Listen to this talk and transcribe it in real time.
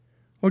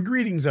Well,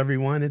 greetings,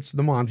 everyone. It's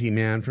the Monty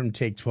Man from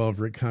Take 12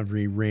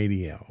 Recovery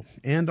Radio.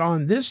 And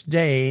on this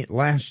day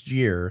last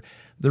year,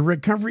 the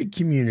recovery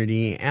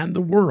community and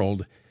the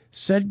world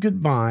said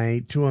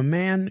goodbye to a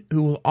man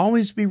who will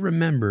always be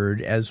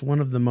remembered as one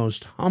of the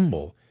most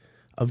humble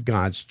of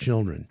God's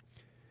children,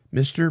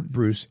 Mr.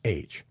 Bruce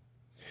H.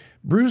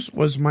 Bruce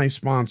was my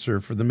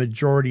sponsor for the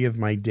majority of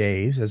my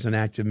days as an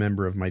active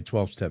member of my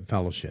 12-Step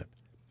Fellowship.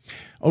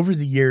 Over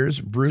the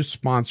years, Bruce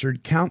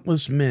sponsored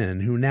countless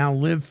men who now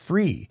live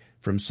free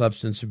from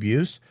substance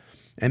abuse,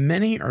 and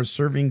many are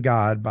serving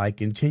God by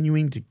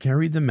continuing to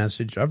carry the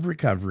message of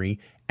recovery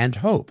and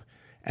hope,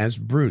 as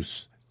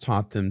Bruce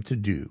taught them to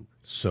do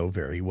so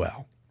very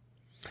well.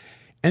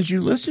 As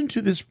you listen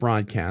to this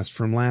broadcast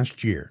from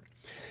last year,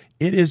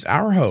 it is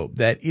our hope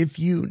that if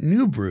you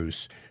knew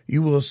Bruce,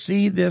 you will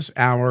see this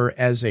hour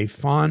as a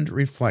fond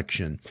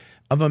reflection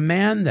of a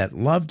man that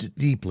loved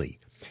deeply,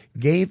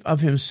 gave of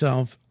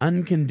himself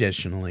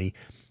unconditionally,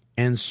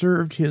 and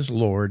served his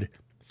Lord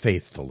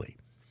faithfully.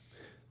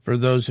 For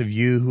those of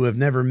you who have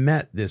never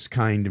met this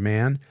kind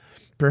man,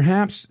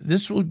 perhaps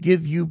this will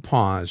give you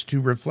pause to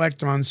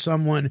reflect on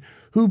someone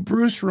who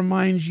Bruce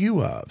reminds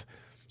you of,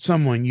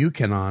 someone you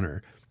can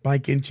honor by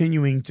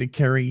continuing to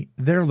carry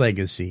their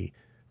legacy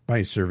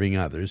by serving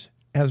others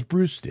as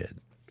Bruce did.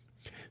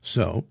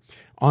 So,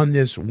 on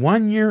this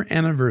 1-year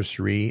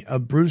anniversary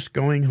of Bruce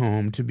going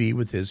home to be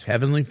with his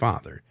Heavenly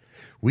Father,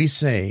 we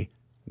say,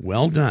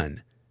 well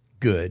done,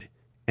 good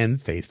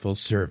and faithful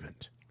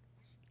servant.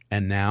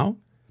 And now,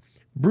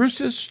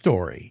 Bruce's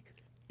story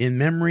in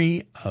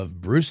memory of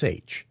Bruce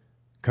H.,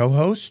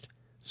 co-host,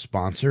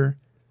 sponsor,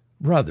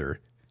 brother,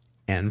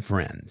 and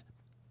friend.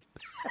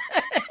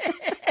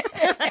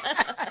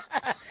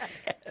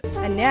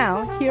 And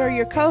now, here are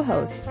your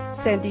co-hosts,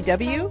 Sandy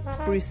W.,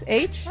 Bruce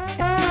H.,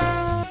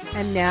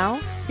 and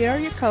now, here are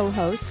your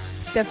co-hosts,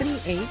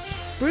 Stephanie H.,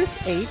 Bruce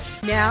H.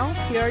 Now,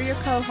 here are your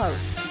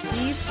co-hosts,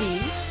 Eve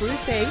D.,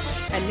 Bruce H.,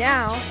 and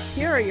now,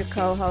 here are your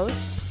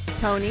co-hosts,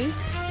 Tony,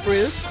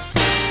 Bruce.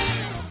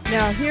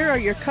 Now, here are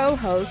your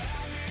co-hosts,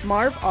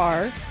 Marv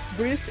R.,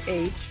 Bruce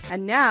H.,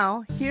 and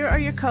now, here are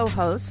your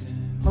co-hosts,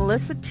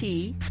 Melissa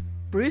T.,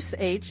 Bruce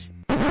H.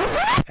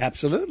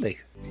 Absolutely.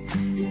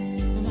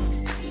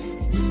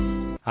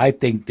 I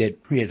think that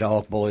it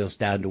all boils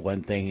down to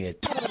one thing.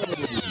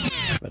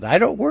 But I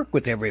don't work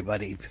with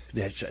everybody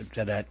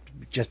that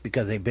just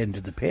because they've been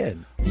to the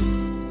pen.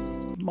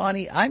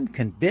 Monty, I'm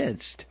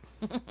convinced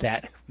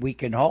that we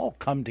can all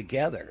come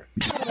together.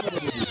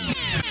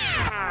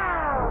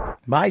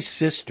 My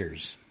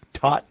sisters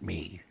taught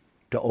me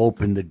to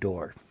open the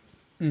door.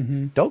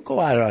 Mm-hmm. Don't go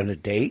out on a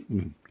date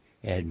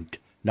and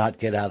not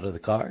get out of the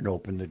car and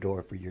open the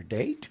door for your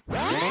date.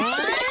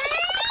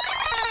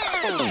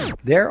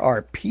 There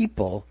are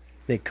people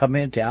that come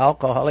into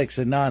Alcoholics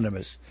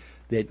Anonymous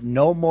that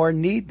no more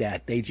need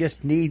that. They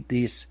just need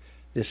this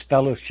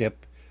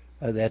fellowship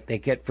that they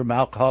get from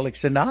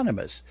Alcoholics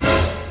Anonymous.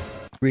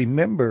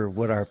 Remember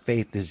what our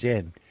faith is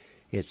in.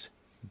 It's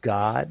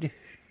God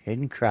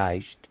and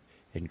Christ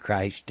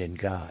and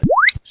God.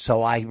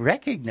 So I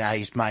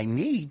recognize my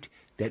need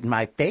that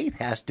my faith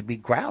has to be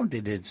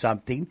grounded in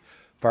something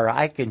for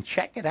I can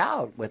check it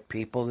out with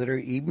people that are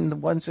even the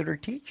ones that are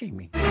teaching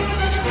me.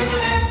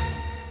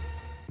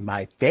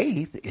 My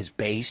faith is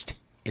based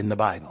in the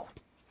Bible.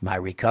 My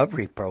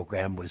recovery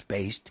program was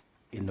based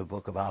in the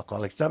book of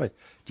Alcoholics Anonymous.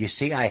 Do you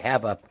see I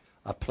have a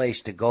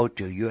place to go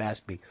to? You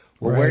asked me,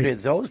 well, Where did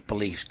those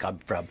beliefs come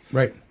from?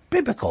 Right.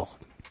 Biblical.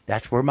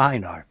 That's where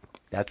mine are.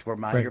 That's where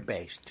mine are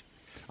based.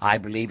 I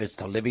believe it's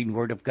the living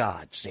word of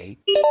God, see?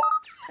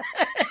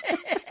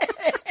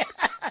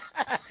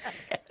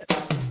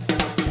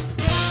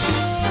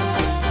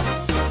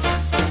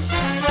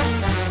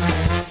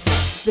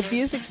 The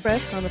views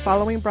expressed on the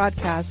following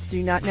broadcasts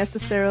do not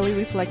necessarily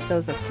reflect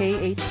those of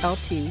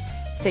KHLT,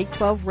 Take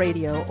 12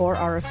 Radio, or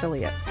our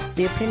affiliates.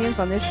 The opinions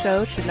on this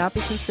show should not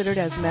be considered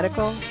as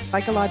medical,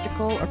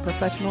 psychological, or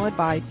professional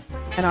advice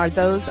and are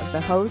those of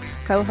the host,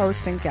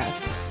 co-host, and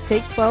guest.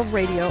 Take 12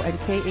 Radio and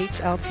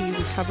KHLT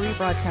Recovery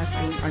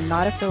Broadcasting are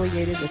not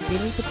affiliated with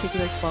any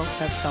particular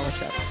 12-step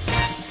fellowship.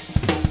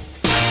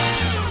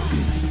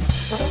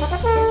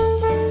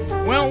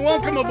 Well,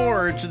 welcome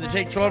aboard to the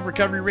Take 12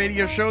 Recovery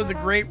Radio Show, The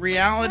Great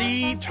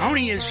Reality.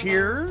 Tony is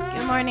here.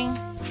 Good morning.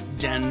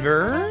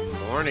 Denver. Good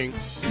morning.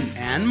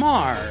 And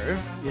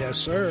Marv. Yes,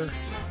 sir.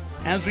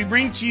 As we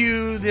bring to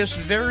you this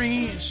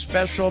very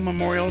special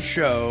memorial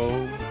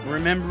show,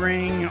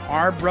 remembering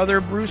our brother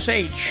Bruce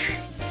H.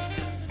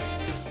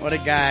 What a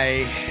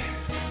guy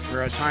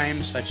for a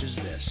time such as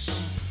this.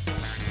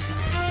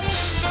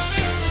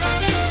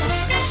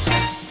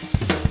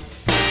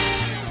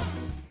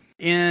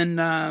 In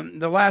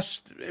the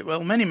last,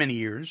 many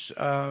years,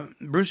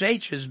 Bruce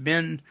H. has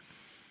been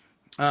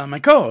my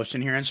co-host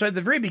in here. And so at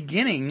the very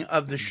beginning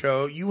of the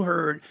show, you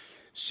heard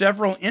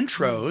several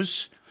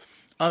intros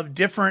of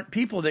different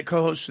people that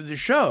co-hosted the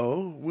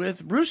show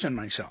with Bruce and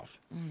myself.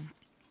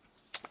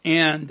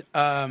 And,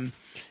 when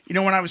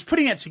I was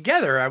putting it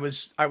together, I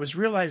was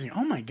realizing,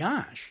 oh my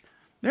gosh,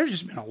 there's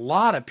just been a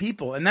lot of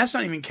people. And that's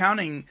not even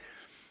counting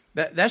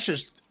That's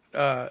just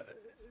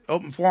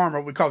Open Forum, or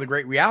what we call the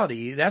Great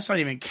Reality. That's not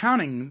even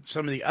counting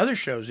some of the other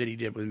shows that he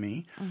did with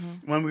me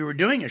when we were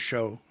doing a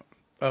show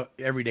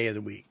every day of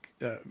the week,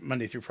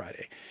 Monday through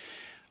Friday.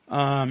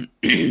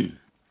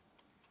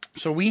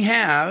 So we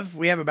have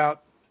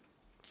about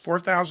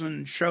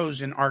 4,000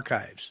 shows in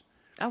archives.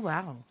 Oh,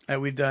 wow.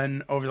 That we've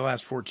done over the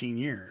last 14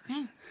 years.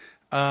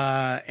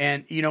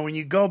 And, when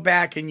you go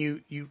back and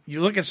you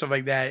look at stuff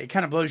like that, it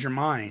kind of blows your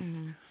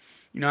mind.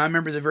 I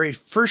remember the very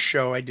first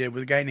show I did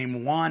with a guy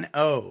named Juan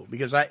O,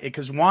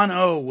 because Juan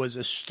O was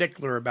a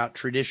stickler about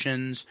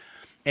traditions,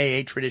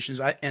 AA traditions,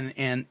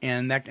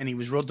 and he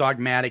was real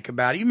dogmatic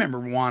about it. You remember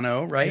Juan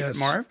O, right, yes.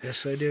 Marv?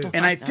 Yes, I do.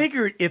 And I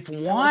figured if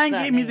Juan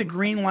gave me the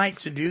green light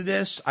to do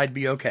this, I'd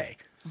be okay.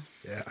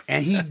 Yeah.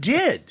 And he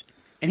did.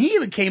 And he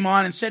even came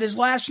on and said his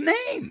last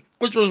name,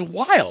 which was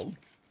wild.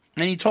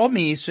 And he told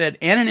me, he said,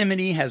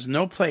 anonymity has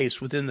no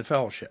place within the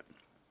fellowship.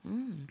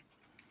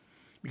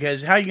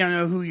 Because how are you going to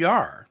know who you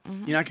are?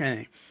 You're not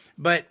going to.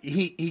 But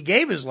he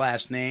gave his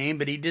last name,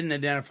 but he didn't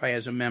identify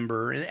as a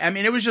member. I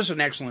mean, it was just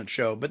an excellent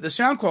show. But the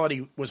sound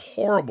quality was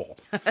horrible.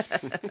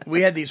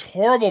 We had these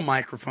horrible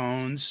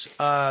microphones.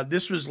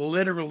 This was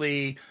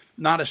literally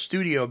not a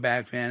studio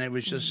back then. It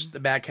was just the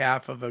back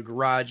half of a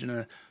garage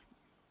and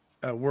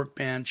a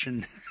workbench.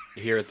 And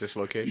here at this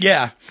location?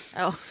 Yeah.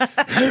 Oh.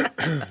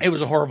 It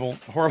was a horrible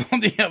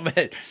deal.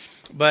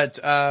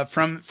 But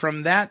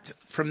from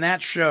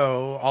that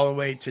show all the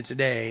way to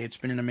today, it's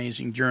been an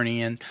amazing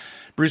journey. And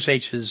Bruce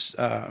H. has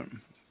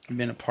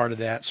been a part of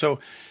that. So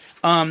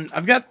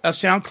I've got a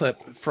sound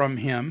clip from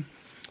him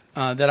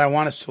that I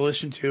want us to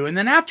listen to. And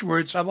then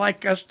afterwards, I'd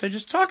like us to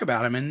just talk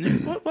about him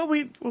and what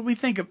we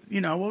think of,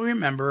 what we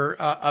remember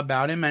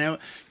about him. I know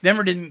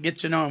Denver didn't get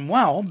to know him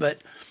well,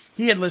 but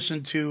he had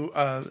listened to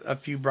a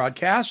few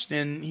broadcasts,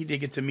 and he did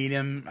get to meet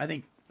him, I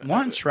think,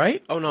 once,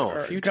 right? Oh, no,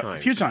 a few times.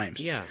 A few times.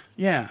 Yeah.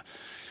 Yeah.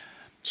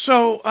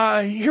 So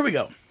here we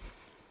go.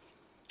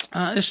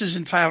 This is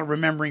entitled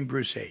Remembering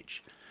Bruce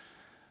H.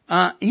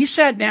 He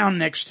sat down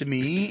next to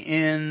me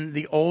in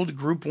the old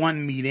Group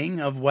 1 meeting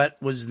of what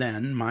was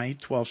then my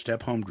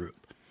 12-step home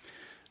group.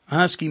 A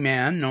husky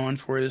man known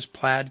for his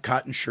plaid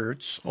cotton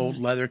shirts, old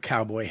leather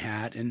cowboy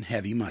hat, and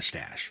heavy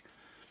mustache.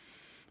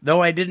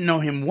 Though I didn't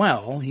know him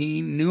well,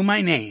 he knew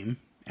my name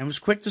and was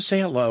quick to say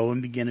hello and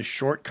begin a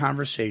short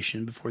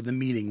conversation before the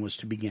meeting was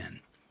to begin.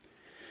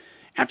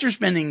 After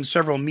spending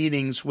several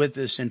meetings with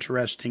this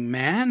interesting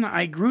man,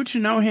 I grew to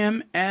know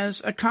him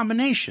as a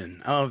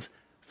combination of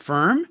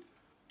firm,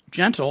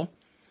 gentle,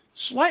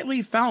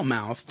 slightly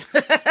foul-mouthed,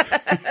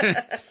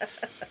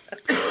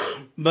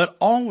 but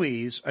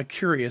always a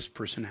curious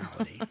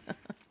personality.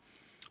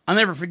 I'll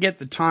never forget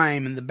the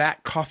time in the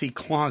back coffee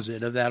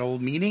closet of that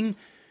old meeting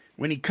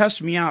when he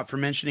cussed me out for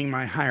mentioning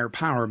my higher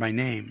power by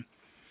name.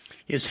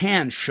 His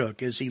hand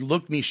shook as he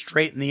looked me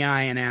straight in the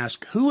eye and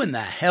asked, "Who in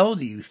the hell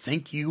do you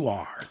think you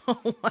are?"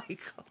 Oh, my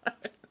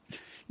God.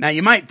 Now,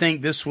 you might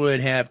think this would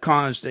have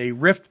caused a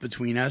rift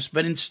between us,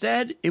 but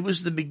instead, it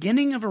was the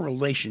beginning of a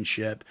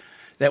relationship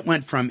that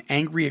went from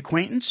angry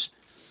acquaintance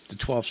to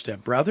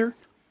 12-step brother,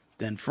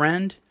 then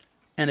friend,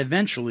 and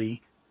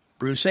eventually,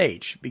 Bruce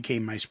H.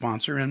 became my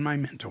sponsor and my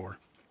mentor.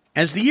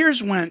 As the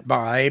years went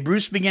by,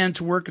 Bruce began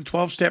to work a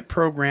 12-step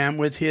program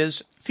with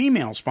his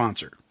female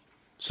sponsor.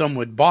 Some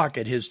would balk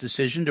at his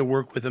decision to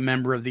work with a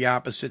member of the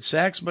opposite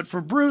sex, but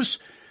for Bruce,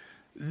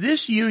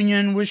 this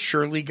union was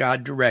surely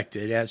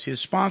God-directed, as his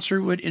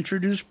sponsor would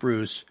introduce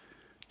Bruce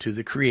to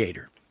the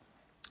Creator,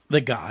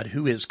 the God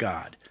who is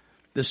God,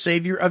 the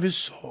Savior of his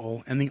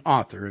soul and the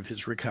author of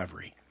his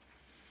recovery.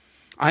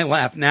 I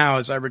laugh now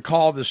as I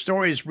recall the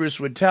stories Bruce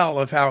would tell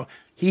of how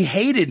he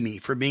hated me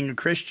for being a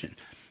Christian,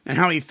 and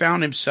how he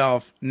found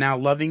himself now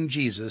loving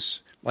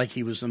Jesus like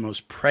he was the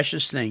most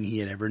precious thing he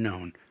had ever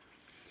known.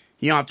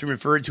 He often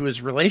referred to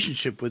his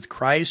relationship with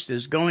Christ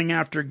as going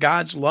after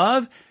God's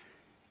love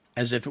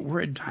as if it were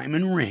a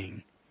diamond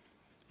ring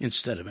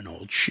instead of an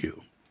old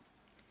shoe.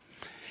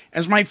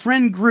 As my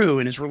friend grew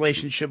in his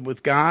relationship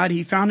with God,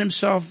 he found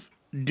himself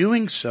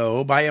doing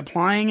so by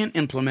applying and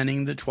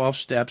implementing the 12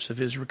 steps of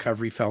his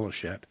recovery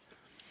fellowship.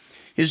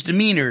 His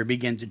demeanor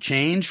began to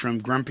change from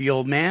grumpy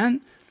old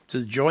man to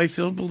the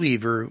joy-filled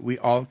believer we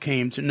all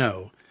came to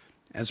know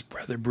as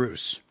Brother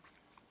Bruce.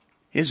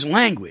 His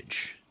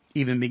language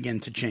even began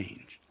to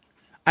change.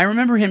 I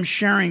remember him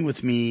sharing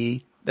with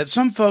me that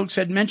some folks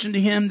had mentioned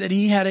to him that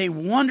he had a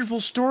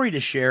wonderful story to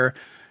share,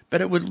 but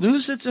it would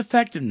lose its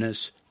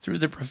effectiveness through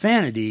the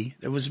profanity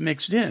that was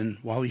mixed in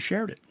while he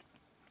shared it.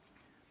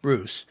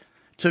 Bruce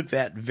took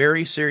that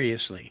very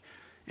seriously,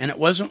 and it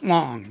wasn't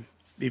long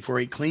before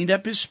he cleaned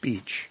up his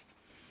speech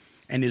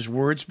and his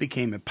words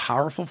became a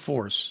powerful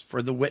force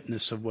for the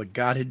witness of what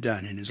God had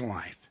done in his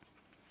life.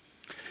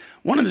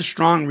 One of the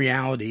strong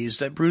realities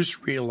that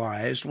Bruce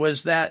realized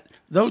was that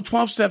though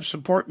 12-step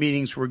support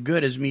meetings were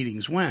good as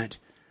meetings went,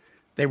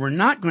 they were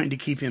not going to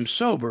keep him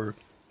sober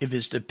if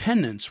his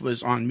dependence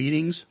was on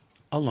meetings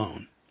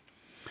alone.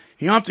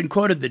 He often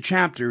quoted the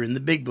chapter in the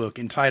Big Book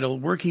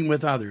entitled Working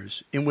with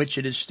Others, in which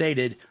it is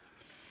stated,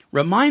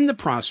 remind the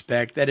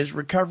prospect that his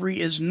recovery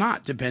is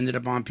not dependent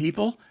upon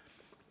people.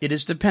 It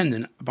is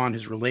dependent upon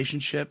his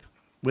relationship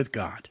with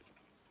God.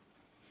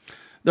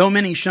 Though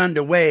many shunned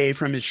away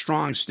from his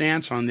strong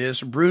stance on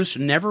this, Bruce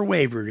never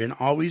wavered and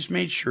always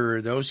made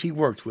sure those he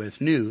worked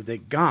with knew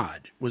that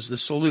God was the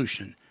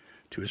solution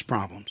to his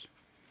problems.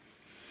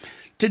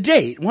 To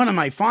date, one of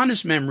my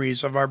fondest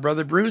memories of our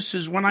brother Bruce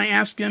is when I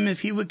asked him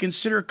if he would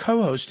consider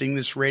co-hosting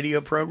this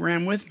radio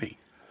program with me.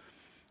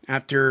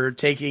 After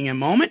taking a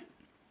moment,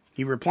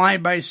 he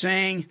replied by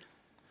saying,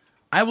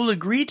 "I will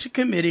agree to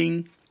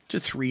committing to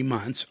 3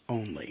 months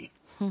only."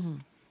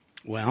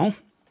 Well,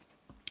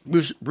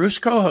 Bruce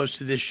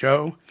co-hosted this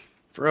show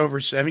for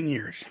over 7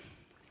 years.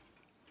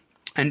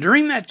 And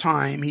during that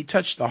time, he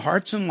touched the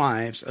hearts and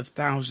lives of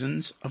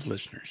thousands of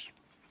listeners.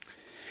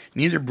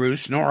 Neither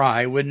Bruce nor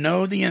I would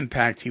know the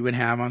impact he would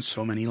have on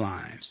so many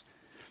lives.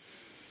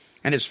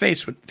 And as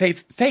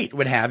fate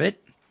would have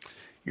it,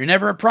 you're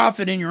never a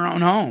prophet in your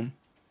own home.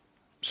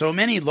 So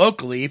many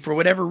locally, for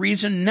whatever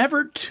reason,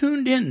 never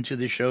tuned in to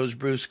the shows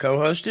Bruce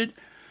co-hosted,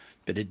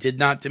 but it did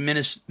not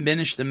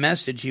diminish the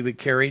message he would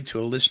carry to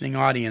a listening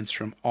audience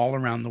from all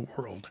around the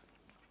world.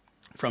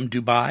 From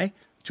Dubai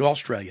to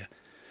Australia,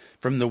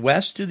 from the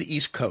West to the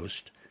East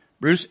Coast,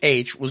 Bruce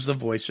H. was the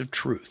voice of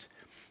truth,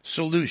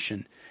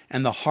 solution,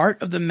 and the heart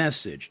of the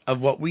message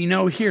of what we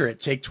know here at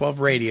Take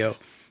 12 Radio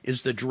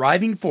is the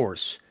driving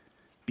force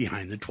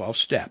behind the 12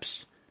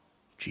 steps,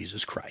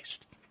 Jesus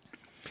Christ.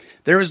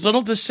 There is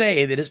little to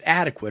say that is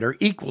adequate or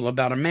equal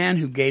about a man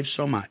who gave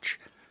so much,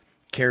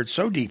 cared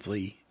so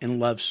deeply, and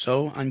loved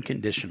so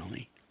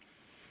unconditionally.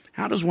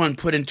 How does one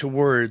put into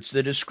words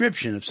the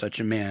description of such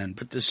a man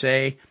but to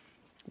say,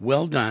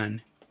 "Well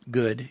done,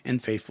 good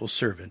and faithful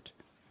servant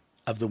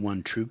of the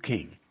one true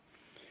King"?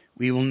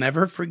 We will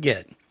never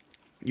forget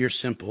your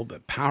simple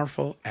but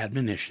powerful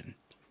admonition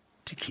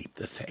to keep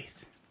the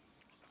faith.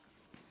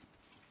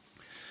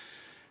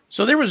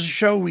 So there was a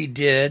show we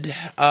did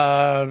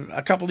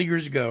a couple of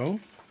years ago,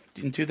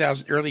 in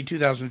early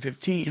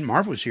 2015.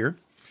 Marv was here.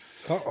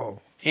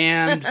 Uh-oh.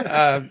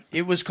 And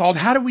it was called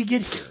How Did We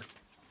Get Here?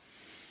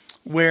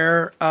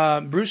 Where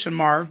Bruce and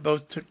Marv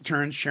both took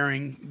turns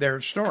sharing their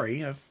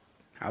story of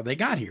how they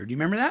got here. Do you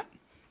remember that?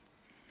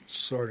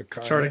 Sort of,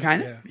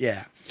 kind of?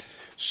 Yeah.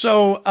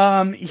 So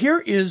here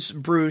is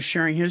Bruce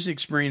sharing his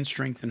experience,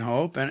 strength, and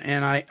hope.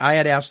 And I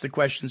had asked the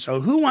question,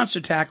 so who wants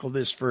to tackle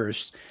this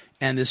first?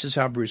 And this is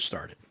how Bruce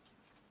started.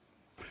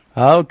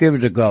 I'll give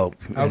it a go,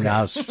 Okay. and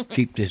I'll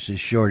keep this as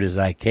short as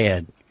I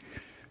can.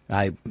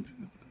 As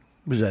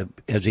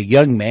a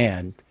young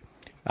man,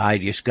 I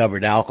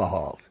discovered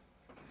alcohol,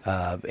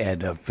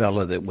 and a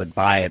fellow that would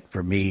buy it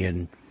for me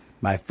and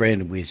my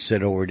friend. We'd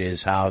sit over at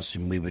his house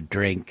and we would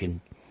drink, and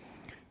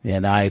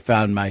I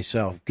found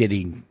myself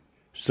getting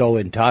so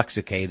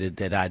intoxicated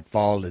that I'd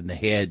fall in the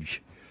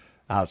hedge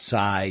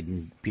outside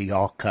and be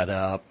all cut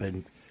up.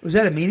 And Was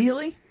that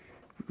immediately?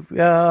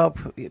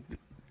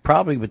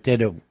 probably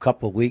within a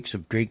couple of weeks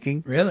of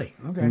drinking. Really?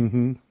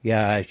 Okay.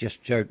 Yeah, I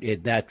just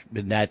started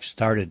that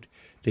started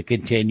to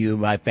continue.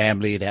 My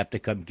family would have to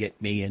come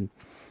get me and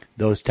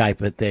those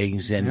type of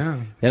things.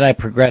 And then I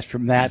progressed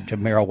from that to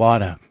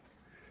marijuana,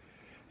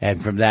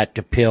 and from that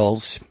to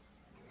pills,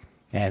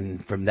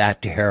 and from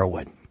that to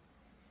heroin.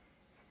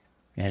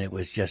 And it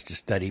was just a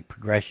steady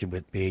progression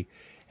with me.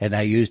 And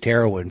I used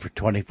heroin for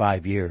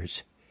 25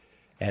 years.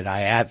 And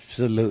I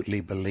absolutely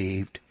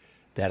believed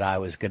that I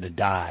was going to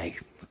die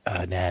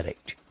an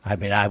addict. I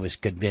mean, I was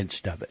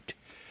convinced of it.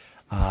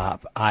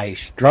 I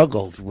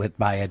struggled with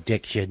my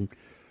addiction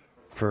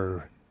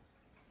for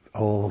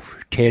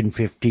 10,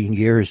 15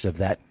 years of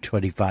that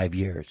 25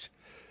 years.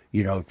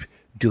 You know,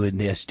 doing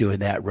this, doing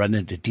that,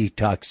 running to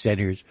detox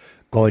centers,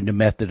 going to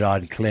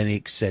methadone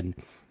clinics and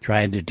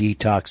trying to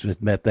detox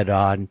with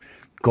methadone,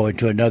 going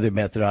to another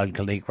methadone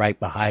clinic right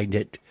behind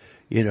it.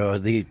 You know,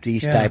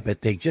 these type of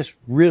things. Just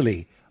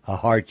really a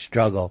hard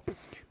struggle.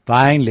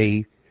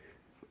 Finally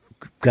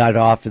got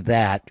off of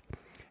that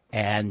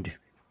and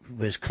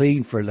was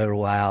clean for a little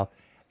while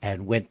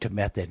and went to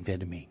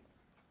methamphetamine.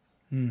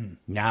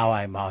 Now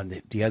I'm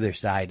on the other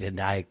side, and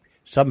I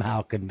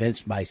somehow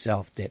convinced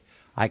myself that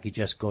I could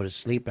just go to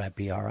sleep and I'd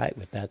be all right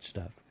with that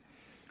stuff.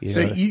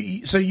 So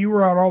you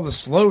were on all the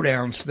slow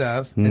down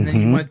stuff, and then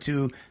you went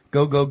to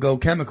go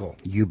chemical.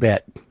 You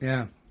bet.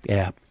 Yeah.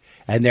 Yeah.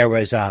 And there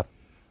was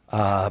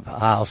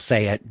I'll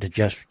say it to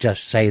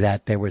just say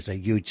that there was a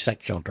huge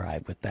sexual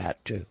drive with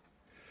that too,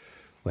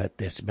 with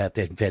this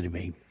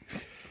methamphetamine.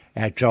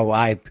 And so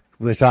I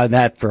was on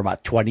that for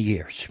about 20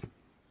 years.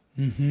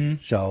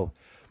 So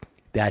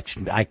that's,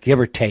 I give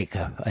or take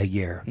a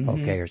year,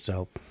 okay, or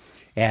so.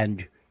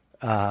 And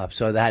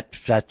so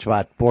that's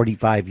about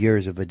 45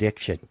 years of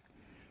addiction,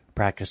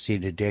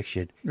 practicing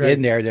addiction. Right.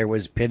 In there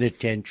was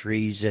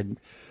penitentiaries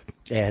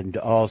and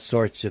all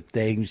sorts of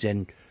things,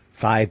 and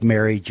 5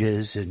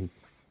 marriages and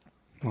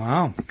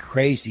Wow.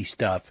 crazy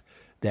stuff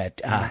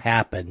that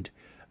happened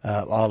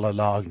all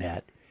along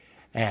that.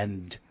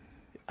 And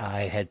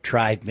I had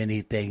tried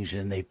many things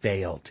and they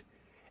failed.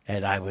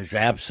 And I was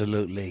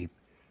absolutely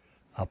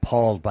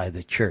appalled by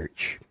the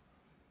church.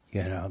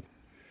 you know.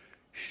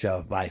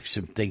 So by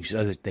some things,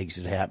 other things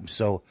that happened.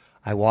 So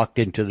I walked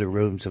into the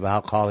rooms of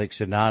Alcoholics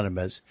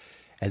Anonymous,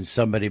 and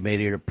somebody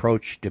made an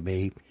approach to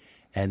me,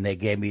 and they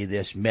gave me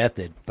this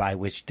method by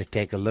which to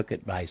take a look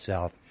at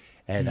myself.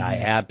 And I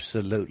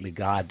absolutely,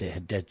 God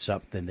had did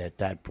something at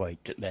that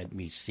point to let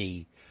me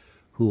see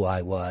who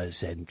I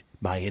was and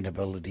my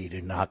inability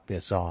to knock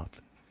this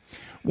off.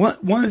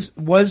 What was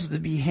the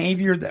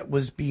behavior that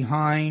was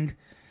behind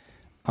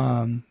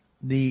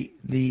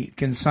the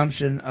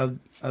consumption of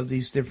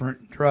these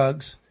different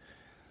drugs?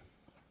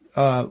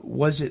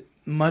 Was it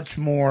much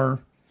more?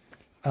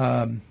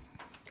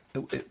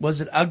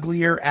 Was it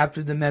uglier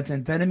after the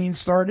methamphetamine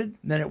started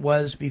than it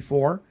was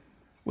before?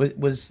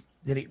 Did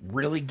it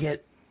really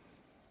get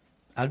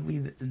ugly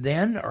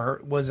then,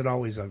 or was it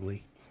always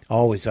ugly?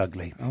 Always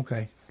ugly.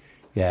 Okay.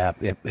 Yeah,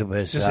 it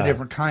was Just a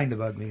different kind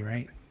of ugly,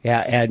 right? Yeah,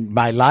 and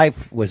my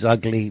life was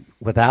ugly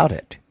without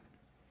it.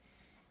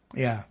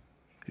 Yeah.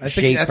 That's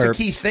a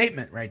key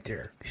statement right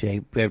there.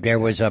 There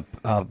was a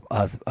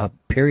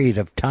period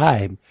of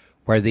time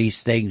where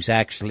these things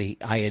actually,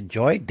 I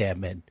enjoyed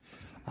them and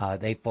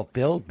they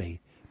fulfilled me.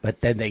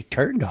 But then they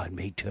turned on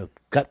me to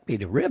cut me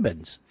to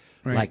ribbons,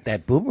 like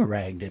that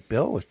boomerang that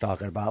Bill was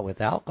talking about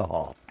with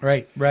alcohol.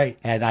 Right.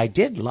 And I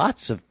did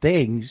lots of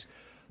things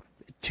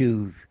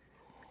to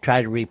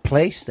try to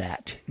replace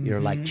that,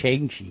 like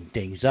changing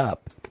things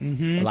up.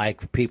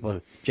 Like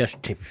people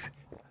just to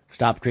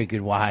stop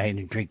drinking wine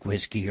and drink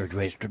whiskey, or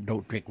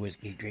don't drink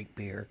whiskey, drink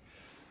beer,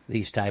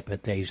 these type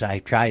of things. I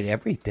tried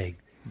everything,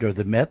 the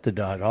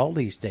methadone, all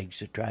these things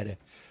to try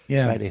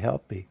to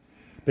help me.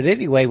 But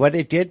anyway, what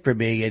it did for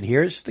me, and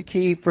here's the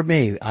key for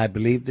me, I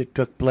believe that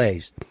took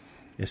place.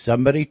 If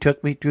somebody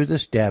took me through the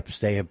steps,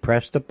 they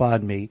impressed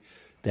upon me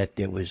that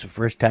it was the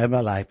first time in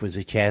my life was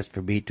a chance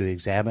for me to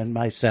examine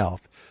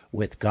myself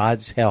with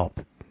God's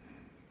help.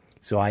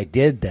 So I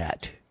did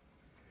that,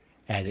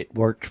 and it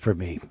worked for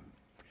me.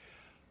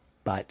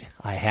 But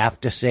I have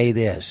to say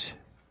this.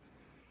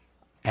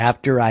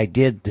 After I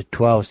did the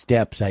 12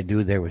 steps, I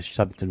knew there was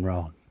something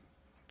wrong.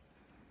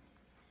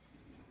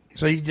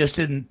 So you just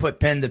didn't put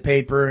pen to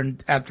paper,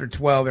 and after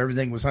 12,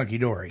 everything was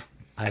hunky-dory.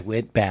 I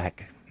went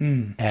back,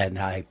 and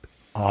I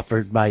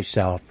offered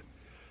myself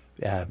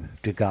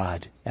to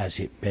God as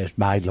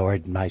my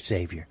Lord and my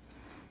Savior,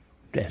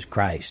 as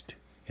Christ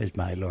as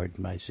my Lord and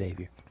my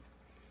Savior.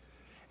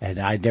 And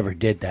I never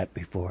did that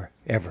before,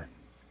 ever,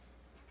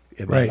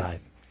 in my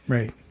life.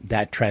 Right.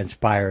 That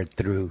transpired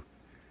through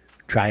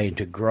trying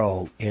to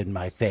grow in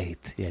my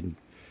faith, and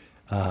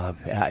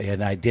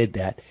I did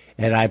that.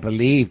 And I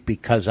believe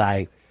because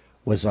I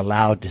was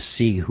allowed to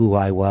see who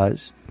I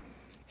was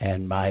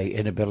and my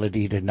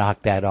inability to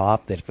knock that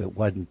off, that if it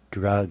wasn't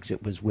drugs,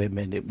 it was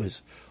women, it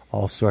was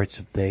all sorts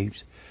of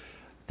things,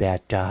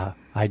 that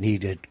I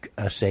needed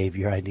a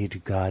Savior, I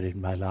needed God in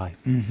my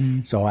life.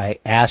 So I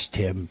asked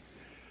Him,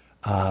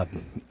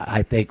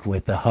 I think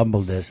with the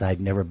humbleness I'd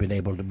never been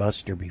able to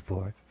muster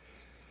before,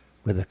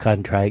 with a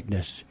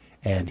contriteness,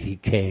 and He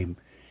came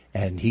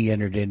and He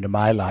entered into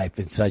my life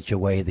in such a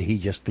way that He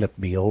just flipped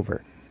me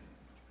over.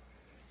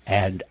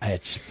 And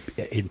it's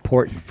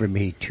important for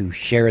me to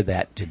share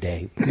that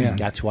today. Yeah.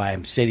 That's why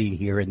I'm sitting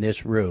here in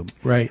this room,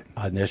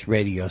 on this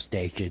radio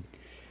station,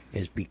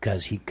 is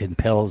because He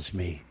compels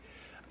me.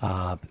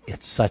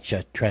 It's such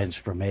a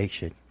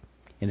transformation.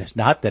 And it's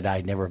not that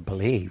I never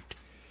believed.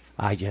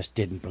 I just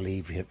didn't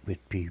believe it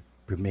would be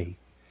for me.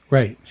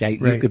 Right. So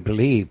you could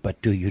believe,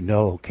 but do you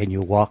know? Can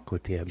you walk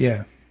with Him?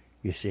 Yeah.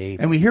 You see?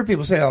 And we hear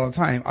people say all the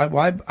time,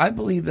 I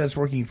believe that's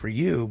working for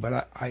you,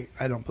 but I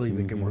don't believe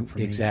it can work for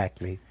me.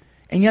 Exactly.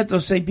 And yet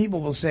those same people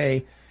will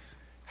say,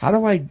 how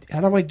do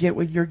I get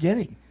what you're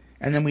getting?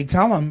 And then we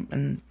tell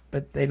them,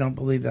 but they don't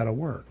believe that'll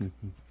work.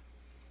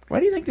 Why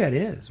do you think that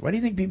is? Why do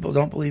you think people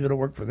don't believe it'll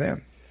work for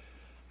them?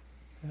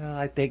 Well,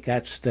 I think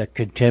that's the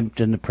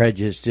contempt and the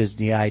prejudice is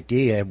the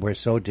idea, and we're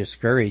so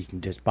discouraged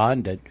and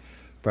despondent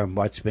from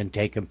what's been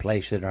taking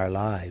place in our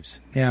lives.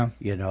 Yeah.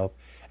 You know,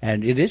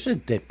 and it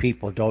isn't that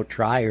people don't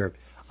try, or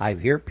I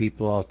hear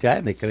people all the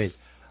time, they come in,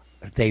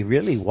 they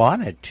really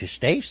wanted to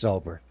stay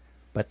sober,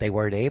 but they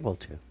weren't able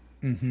to.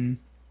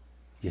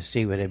 You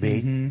see what I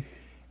mean?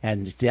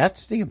 And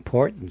that's the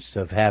importance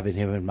of having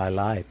Him in my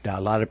life. Now,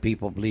 a lot of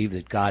people believe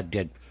that God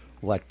did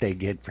what they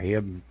did for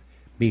Him.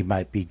 Me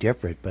might be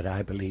different, but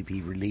I believe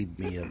He relieved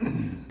me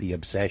of the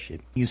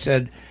obsession. You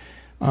said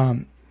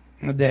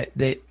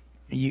that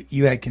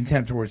you had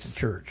contempt towards the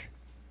church.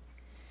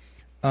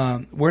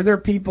 Were there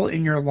people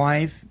in your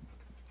life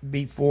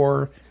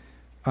before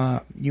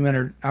you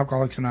entered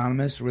Alcoholics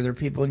Anonymous? Were there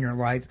people in your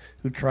life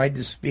who tried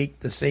to speak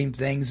the same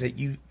things that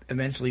you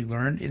eventually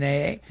learned in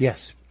AA?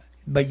 Yes.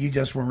 But you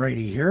just weren't ready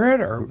to hear it,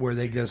 or were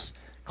they just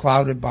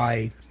clouded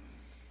by,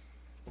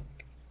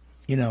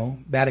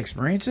 bad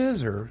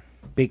experiences, or?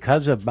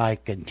 Because of my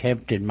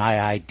contempt and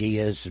my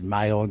ideas and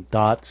my own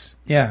thoughts,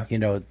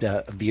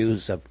 the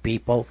views of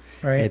people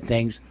and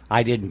things,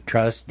 I didn't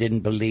trust, didn't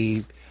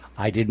believe,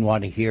 I didn't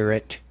want to hear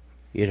it,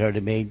 you know what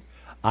I mean?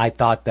 I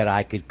thought that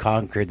I could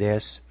conquer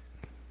this.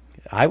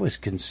 I was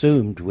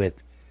consumed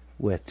with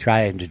with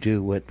trying to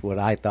do what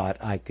I thought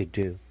I could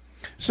do.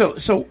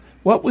 So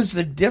what was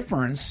the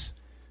difference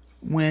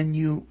when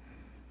you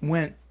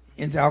went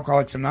into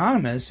Alcoholics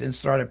Anonymous and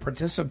started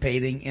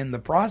participating in the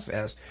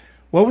process?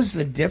 What was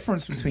the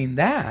difference between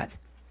that?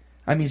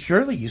 I mean,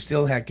 surely you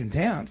still had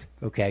contempt.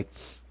 Okay.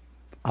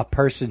 A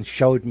person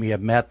showed me a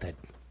method.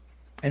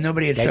 And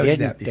nobody had showed you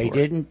that before. They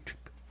didn't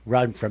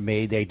run from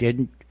me. They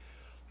didn't.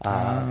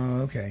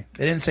 Okay.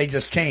 They didn't say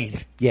just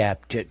change. Yeah,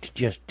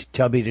 just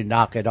tell me to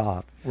knock it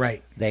off.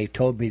 Right. They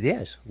told me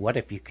this. What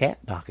if you can't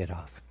knock it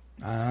off?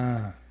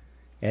 Ah.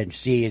 And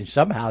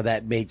somehow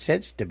that made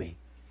sense to me.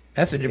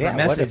 That's a different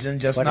message than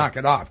just knock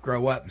it off,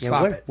 grow up, and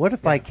stop it. What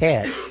if I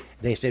can't?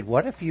 They said,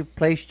 what if you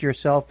placed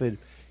yourself in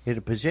a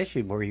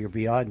position where you're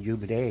beyond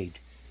human aid?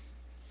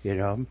 You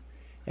know?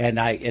 And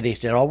they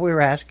said, all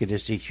we're asking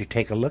is that you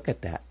take a look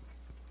at that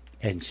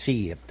and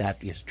see if that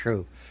is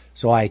true.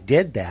 So I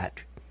did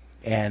that,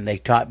 and they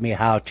taught me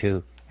how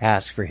to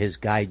ask for his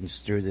guidance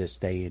through this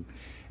thing.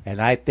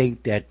 And I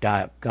think that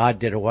God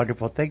did a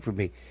wonderful thing for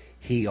me.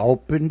 He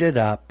opened it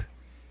up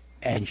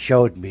and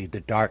showed me the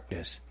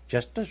darkness,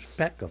 just a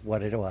speck of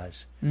what it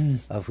was,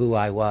 of who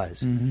I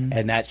was. Mm-hmm.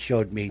 And that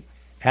showed me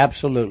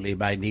absolutely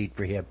my need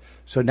for him.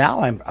 So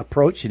now I'm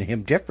approaching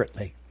him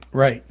differently.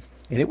 Right.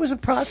 And it was a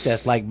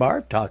process like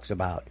Marv talks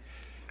about.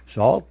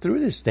 So all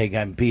through this thing,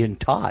 I'm being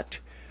taught,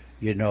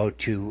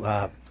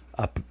 to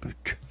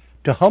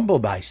humble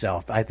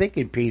myself. I think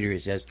in Peter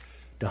it says,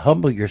 to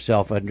humble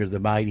yourself under the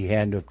mighty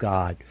hand of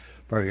God,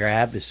 for your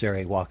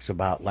adversary walks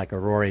about like a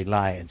roaring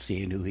lion,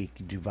 seeing who he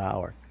can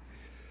devour.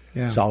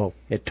 Yeah. So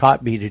it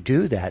taught me to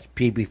do that.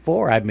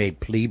 Before I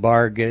made plea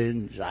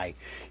bargains,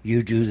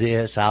 you do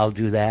this, I'll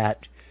do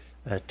that,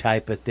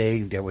 type of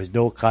thing. There was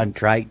no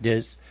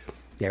contriteness.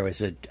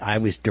 I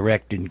was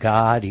directing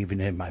God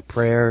even in my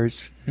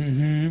prayers.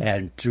 Mm-hmm.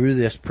 And through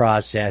this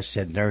process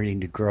and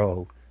learning to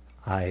grow,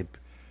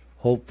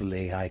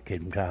 hopefully I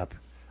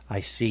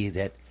see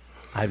that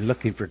I'm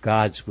looking for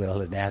God's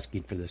will and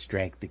asking for the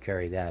strength to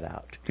carry that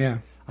out. Yeah.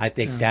 I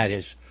think that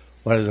is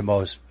one of the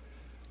most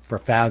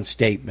profound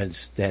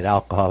statements that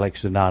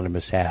Alcoholics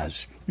Anonymous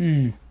has.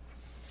 Mm.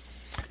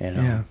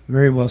 Yeah,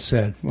 very well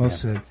said. Well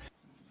said.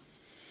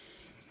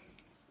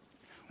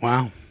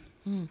 Wow.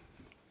 Mm.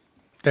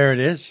 There it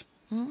is.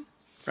 Mm.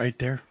 Right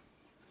there.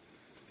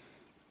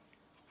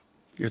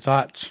 Your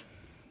thoughts?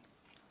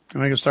 I'm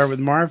going to start with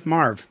Marv.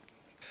 Marv.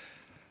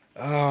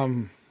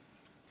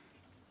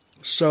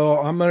 So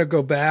I'm going to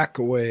go back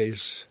a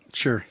ways.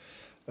 Sure.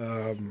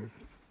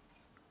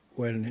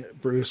 When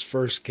Bruce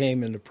first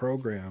came in the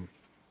program,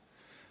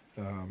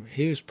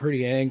 he was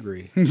pretty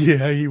angry.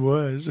 Yeah, he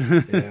was.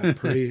 Yeah,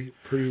 pretty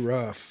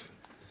rough.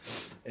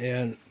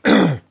 And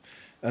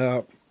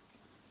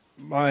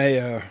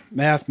my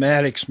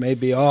mathematics may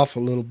be off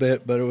a little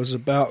bit, but it was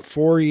about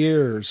 4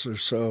 years or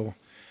so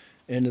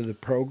into the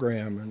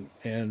program,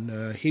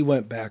 and he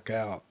went back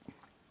out.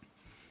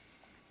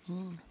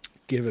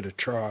 Give it a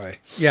try.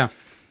 Yeah.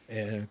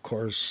 And, of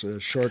course, a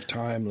short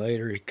time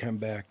later he come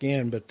back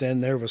in, but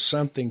then there was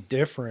something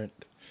different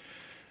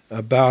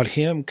about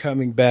him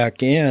coming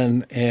back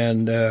in,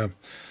 and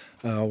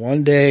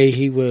one day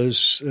he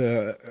was,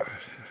 the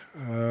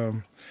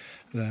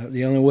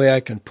only way I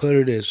can put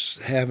it is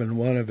having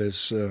one of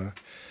his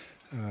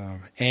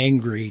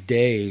angry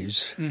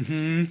days.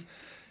 Mm-hmm.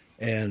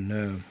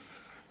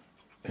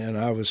 And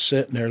I was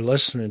sitting there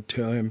listening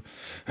to him.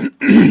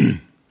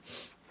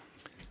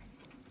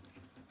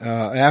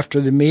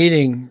 After the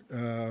meeting,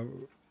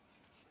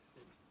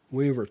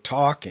 we were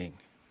talking,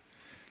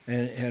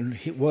 and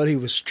what he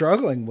was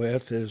struggling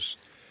with is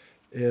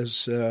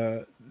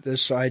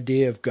this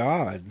idea of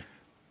God.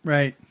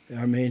 Right.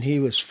 I mean, he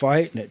was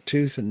fighting it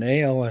tooth and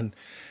nail,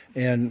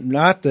 and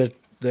not that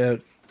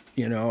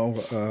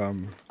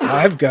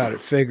I've got it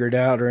figured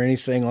out or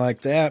anything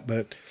like that,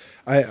 but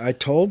I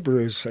told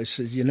Bruce, I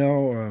said,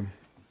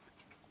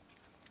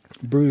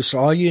 Bruce,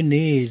 all you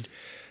need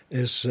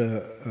is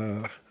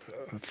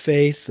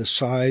faith the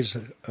size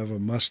of a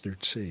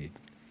mustard seed.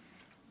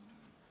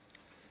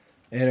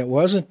 And it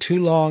wasn't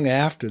too long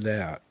after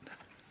that,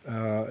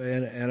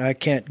 and I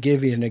can't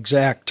give you an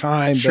exact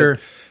time, sure.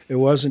 But it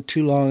wasn't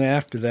too long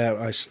after that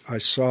I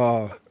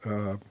saw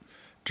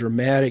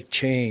dramatic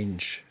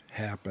change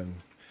happen.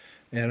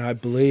 And I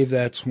believe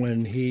that's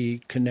when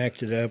he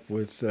connected up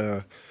with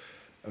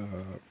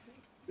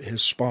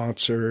his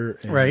sponsor,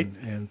 and, right.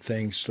 and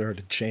things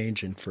started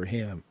changing for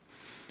him.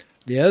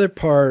 The other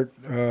part,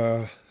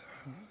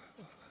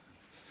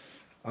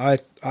 I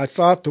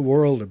thought the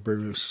world of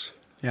Bruce.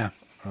 Yeah.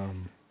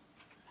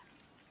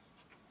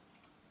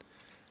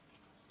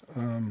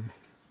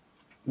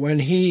 When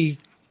he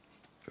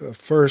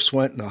first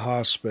went in the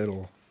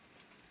hospital.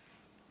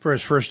 For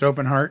his first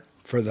open heart?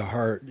 For the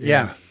heart,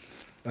 yeah.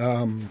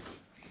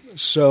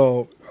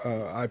 So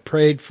I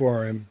prayed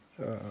for him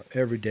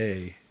every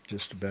day,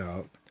 just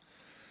about.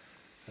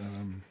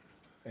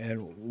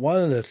 And one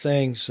of the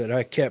things that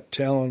I kept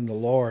telling the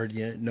Lord,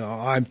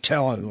 I'm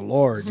telling the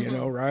Lord,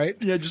 right?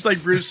 Yeah, just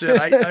like Bruce said,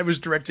 I was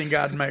directing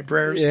God in my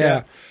prayers.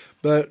 Yeah.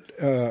 But,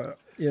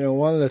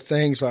 one of the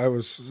things I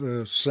was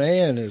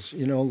saying is,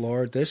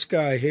 Lord, this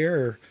guy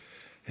here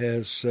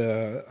has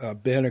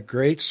been a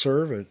great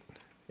servant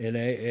in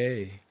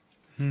AA.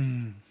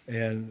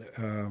 And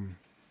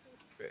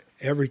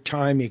every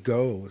time he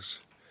goes,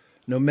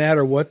 no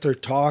matter what they're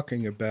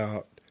talking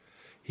about,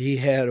 he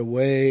had a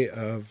way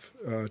of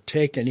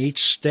taking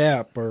each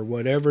step or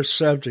whatever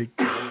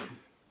subject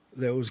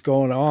that was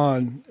going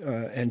on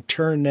and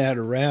turn that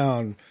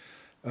around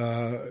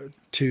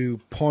to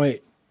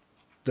point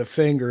the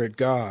finger at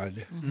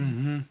God.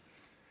 Mm-hmm.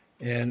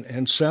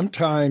 And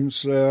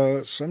sometimes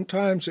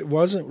it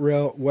wasn't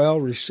real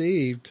well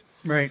received.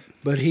 Right.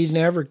 But he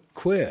never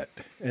quit.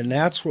 And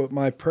that's what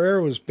my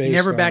prayer was based on. He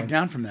never backed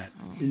down from that.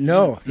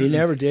 No, he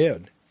never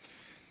did.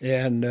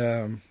 And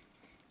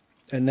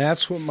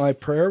that's what my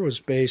prayer was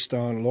based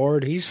on.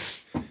 Lord,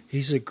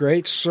 he's a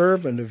great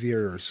servant of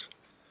yours.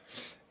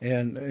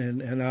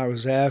 And I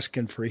was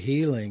asking for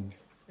healing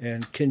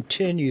and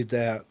continued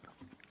that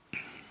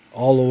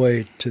all the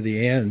way to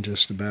the end,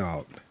 just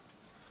about.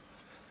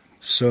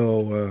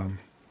 So,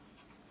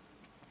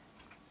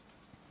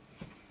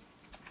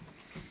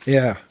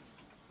 yeah.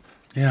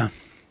 Yeah.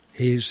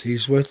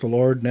 He's with the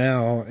Lord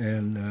now,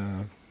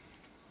 and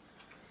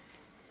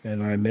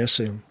I miss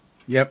him.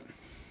 Yep.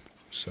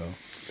 So,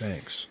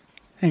 thanks.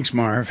 Thanks,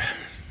 Marv.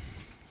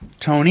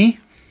 Tony?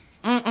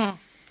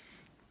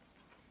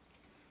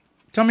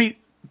 Tell me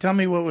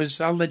what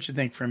was, I'll let you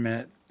think for a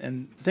minute,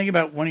 and think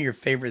about one of your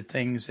favorite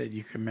things that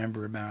you can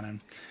remember about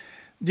him.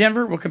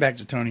 Denver, we'll come back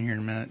to Tony here in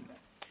a minute.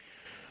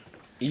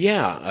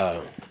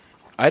 Yeah,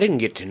 I didn't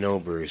get to know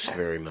Bruce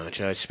very much.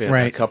 I spent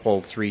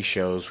a 3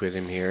 shows with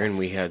him here, and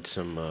we had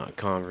some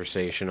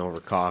conversation over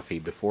coffee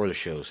before the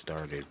show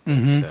started.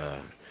 Mm-hmm. But,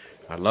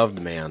 I love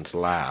the man's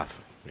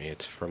laugh.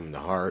 It's from the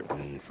heart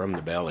and from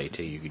the belly,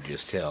 too. You could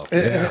just tell.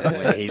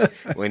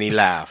 When he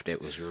laughed,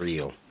 it was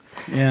real.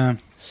 Yeah.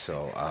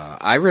 So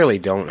I really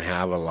don't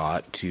have a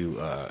lot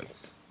to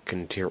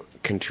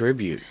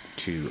contribute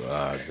to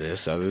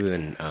this, other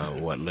than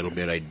what little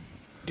bit I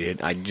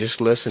did. I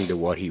just listened to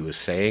what he was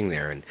saying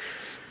there, and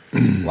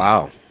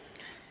wow,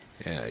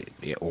 a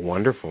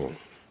wonderful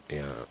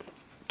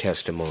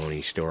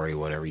testimony, story,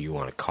 whatever you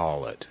want to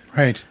call it.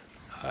 Right.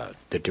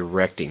 The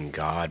directing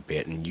God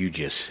bit, and you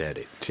just said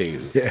it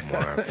too,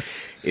 Mark,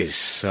 is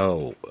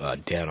so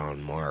dead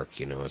on mark.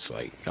 It's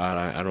like, God,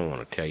 I don't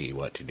want to tell you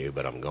what to do,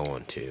 but I'm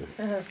going to.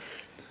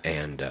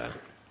 And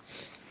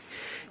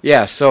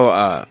so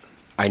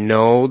I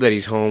know that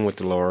he's home with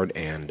the Lord,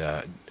 and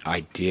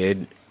I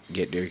did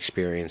get to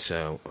experience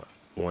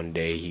one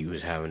day he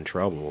was having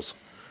troubles.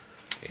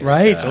 And,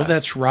 right.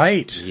 That's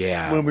right.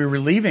 Yeah. When we were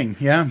leaving.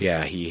 Yeah.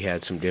 Yeah, he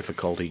had some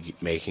difficulty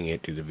making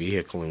it to the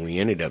vehicle, and we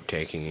ended up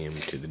taking him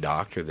to the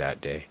doctor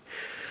that day.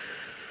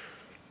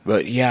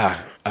 But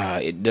yeah,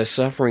 the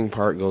suffering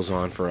part goes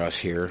on for us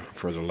here,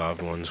 for the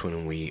loved ones,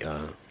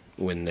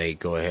 when they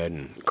go ahead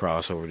and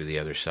cross over to the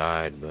other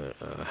side. But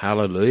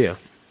hallelujah.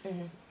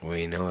 Mm-hmm.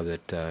 We know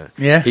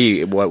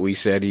that what we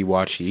said, he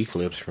watched the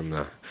eclipse from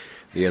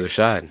the other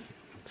side.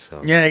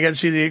 So yeah, you got to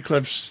see the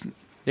eclipse.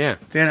 Yeah,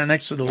 standing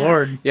next to the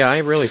Lord. Yeah, I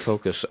really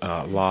focus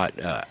a lot,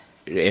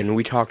 and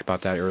we talked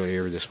about that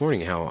earlier this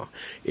morning, how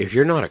if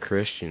you're not a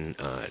Christian,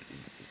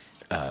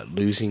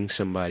 losing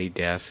somebody,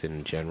 death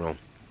in general,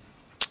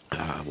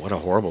 what a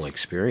horrible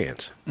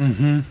experience.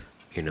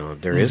 Mm-hmm.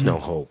 There is no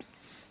hope.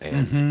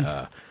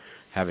 And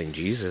having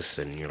Jesus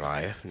in your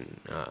life,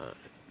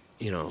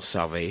 and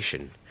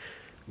salvation,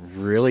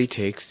 really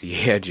takes the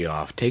edge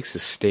off, takes the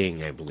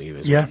sting, I believe,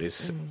 is what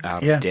is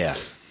out of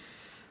death.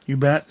 You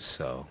bet.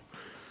 So...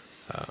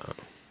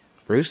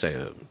 Bruce,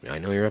 I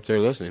know you're up there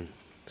listening,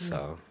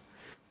 so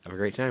have a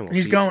great time.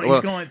 He's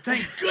going,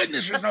 thank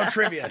goodness there's no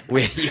trivia.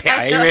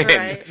 Amen.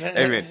 Right.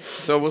 Amen.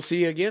 So we'll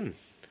see you again.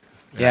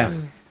 Yeah.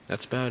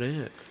 That's about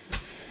it.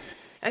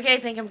 Okay, I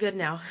think I'm good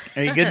now.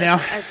 Are you good now?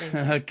 I think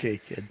so.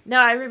 Okay, good. No,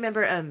 I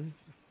remember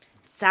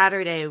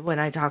Saturday when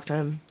I talked to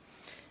him,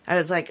 I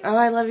was like, oh,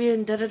 I love you,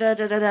 and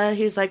da-da-da-da-da-da.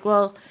 He was like,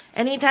 well,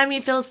 anytime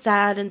you feel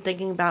sad and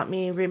thinking about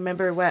me,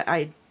 remember what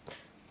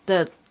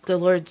the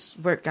Lord's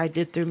work I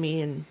did through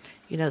me, and,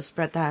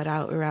 spread that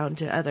out around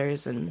to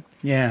others. And,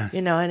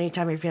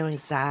 anytime you're feeling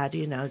sad,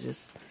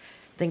 just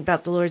think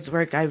about the Lord's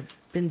work I've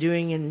been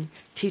doing and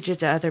teach it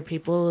to other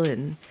people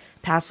and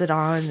pass it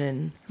on.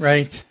 And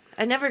right.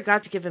 I never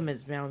got to give him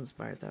his Mounds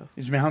bar, though.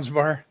 His Mounds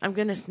bar? I'm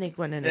going to sneak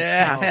one in his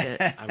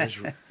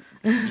basket.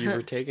 You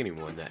were taking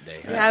him one that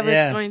day, huh? Yeah, I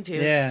was going to.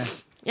 Yeah.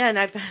 Yeah,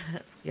 and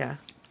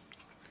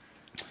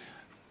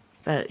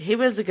But he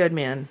was a good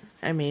man.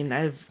 I mean,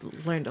 I've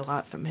learned a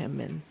lot from him,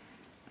 and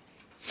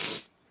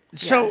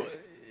so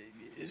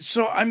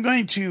I'm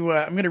going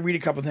to read a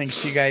couple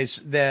things to you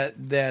guys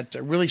that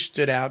really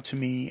stood out to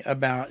me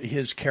about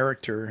his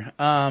character.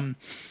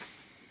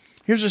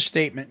 Here's a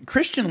statement: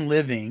 Christian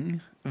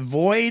living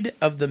void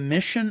of the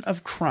mission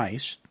of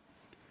Christ.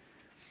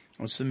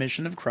 What's the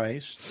mission of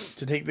Christ?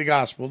 To take the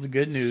gospel, the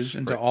good news,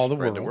 into all the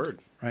world. Spread the word.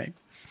 Right.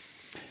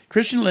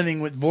 Christian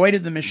living with void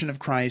of the mission of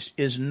Christ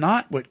is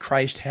not what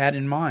Christ had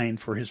in mind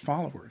for his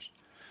followers.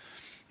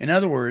 In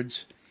other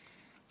words,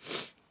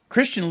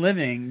 Christian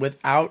living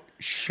without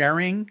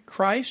sharing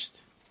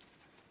Christ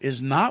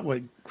is not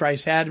what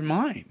Christ had in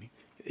mind.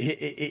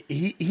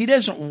 He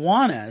doesn't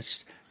want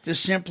us to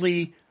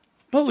simply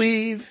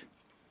believe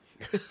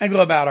and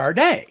go about our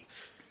day.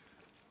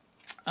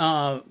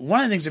 One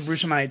of the things that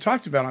Bruce and I had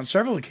talked about on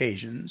several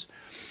occasions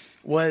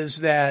was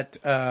that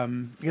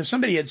because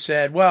somebody had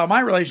said, well,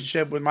 my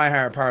relationship with my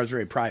higher power is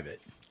very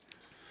private.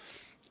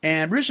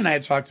 And Bruce and I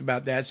had talked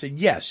about that, said,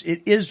 yes,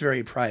 it is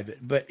very private,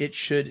 but it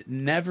should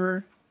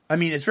never,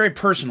 it's very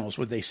personal is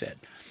what they said.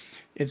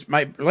 It's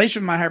my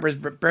relationship with my higher power is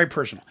very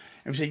personal.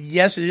 And we said,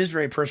 yes, it is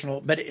very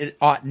personal, but it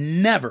ought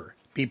never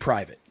be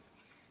private.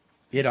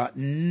 It ought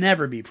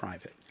never be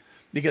private.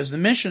 Because the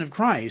mission of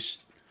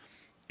Christ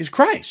is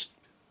Christ.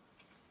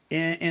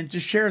 And to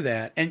share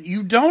that. And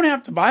you don't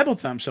have to Bible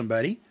thumb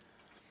somebody.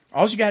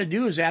 All you got to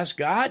do is ask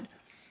God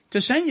to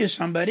send you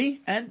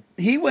somebody, and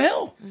he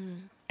will.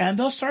 And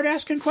they'll start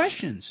asking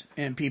questions.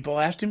 And people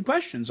ask him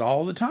questions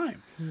all the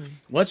time.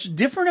 What's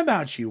different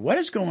about you? What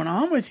is going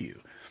on with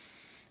you?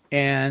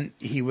 And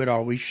he would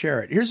always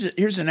share it. Here's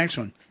the next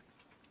one.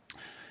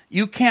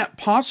 You can't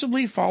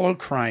possibly follow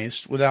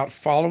Christ without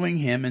following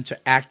him into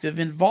active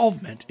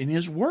involvement in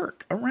his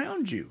work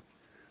around you.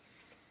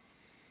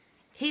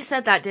 He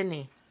said that, didn't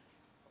he?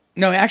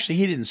 No, actually,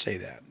 he didn't say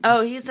that.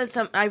 Oh, he said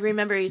something. I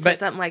remember he said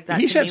something like that.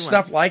 He to said me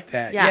stuff once. like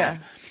that. Yeah.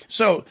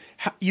 So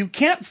you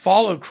can't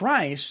follow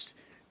Christ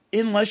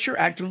unless you're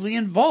actively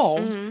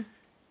involved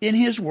in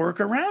his work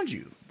around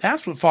you.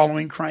 That's what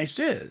following Christ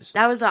is.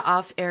 That was an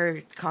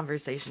off-air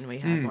conversation we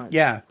had once.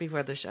 Yeah.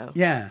 Before the show.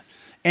 Yeah,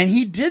 and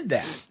he did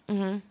that.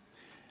 And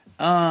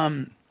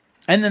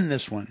then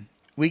this one: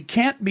 we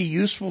can't be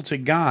useful to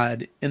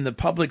God in the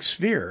public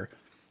sphere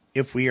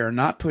if we are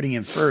not putting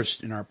him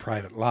first in our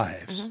private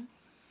lives.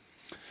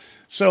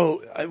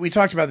 So we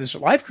talked about this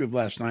at Life Group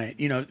last night.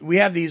 You know, we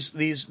have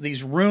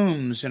these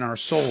rooms in our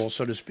soul,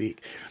 so to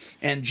speak.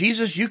 And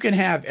Jesus, you can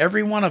have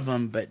every one of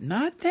them, but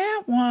not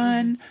that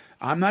one.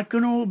 I'm not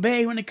going to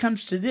obey when it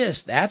comes to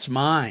this. That's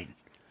mine.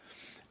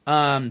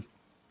 And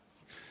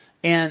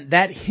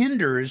that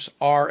hinders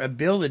our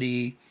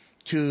ability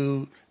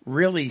to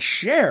really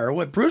share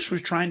what Bruce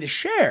was trying to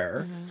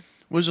share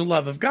was the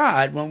love of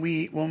God when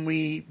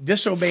we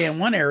disobey in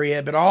one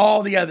area, but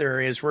all the other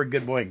areas we're a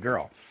good boy and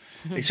girl.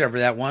 Except for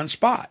that one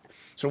spot.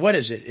 So what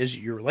is it? Is it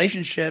your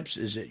relationships?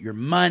 Is it your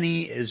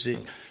money? Is it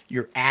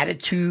your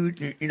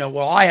attitude? You know,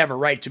 well, I have a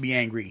right to be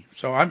angry,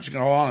 so I'm just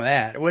going to hold on to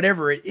that.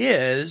 Whatever it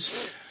is,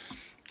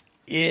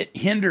 it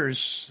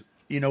hinders,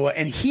 you know,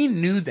 and he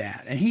knew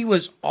that. And he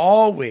was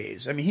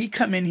always, he'd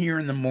come in here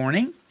in the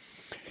morning,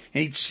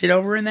 and he'd sit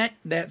over in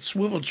that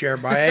swivel chair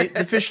by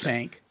the fish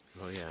tank,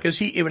 because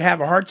it would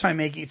have a hard time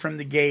making it from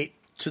the gate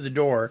to the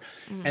door,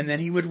 and then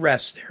he would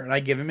rest there, and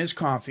I'd give him his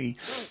coffee,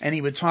 and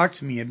he would talk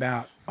to me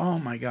about, oh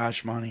my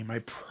gosh, Monty, my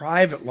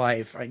private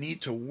life, I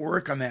need to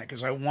work on that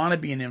because I want to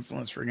be an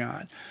influence for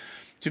God.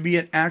 To be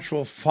an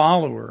actual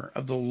follower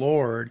of the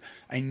Lord,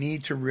 I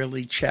need to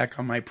really check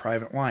on my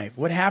private life.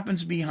 What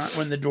happens behind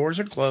when the doors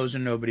are closed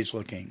and nobody's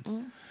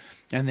looking?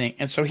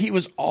 And so he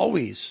was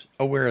always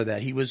aware of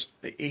that.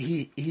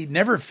 He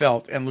never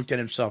felt and looked at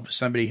himself as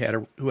somebody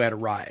who had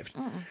arrived.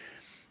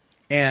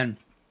 And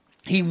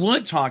he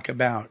would talk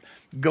about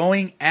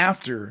going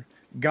after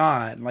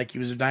God like he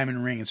was a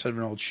diamond ring instead of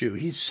an old shoe.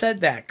 He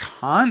said that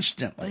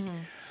constantly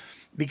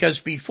because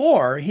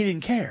before he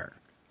didn't care.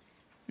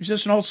 He was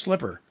just an old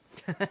slipper.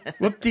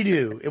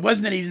 Whoop-de-doo. It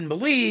wasn't that he didn't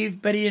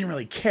believe, but he didn't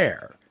really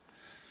care.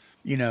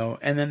 You know,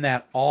 and then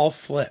that all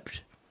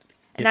flipped.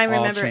 And I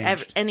remember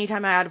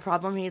anytime I had a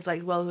problem, he's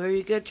like, well, who are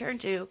you going to turn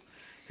to?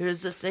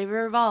 Who's the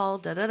savior of all?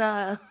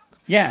 Da-da-da.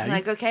 Yeah. I'm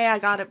like, okay, I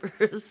got it,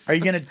 Bruce. Are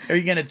you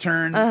gonna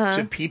turn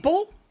to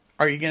people?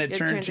 Are you going to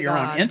turn to your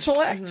own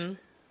intellect?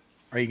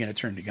 Are you going to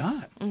turn to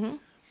God?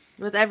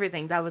 With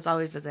everything, that was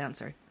always his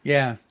answer.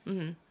 Yeah,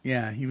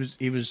 yeah. He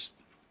was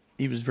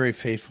very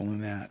faithful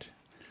in that.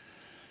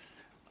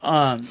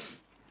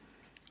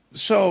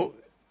 So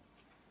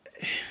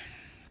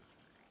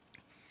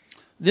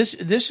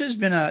this has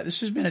been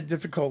a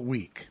difficult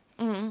week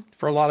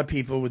for a lot of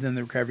people within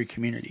the recovery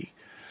community.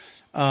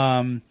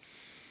 And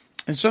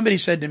somebody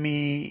said to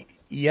me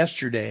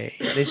yesterday,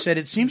 they said,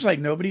 it seems like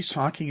nobody's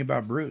talking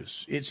about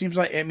Bruce. It seems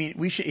like,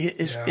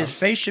 his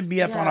face should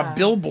be up on a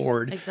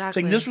billboard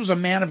saying this was a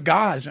man of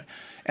God.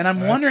 And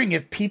I'm wondering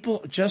if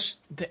people just,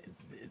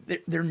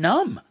 they're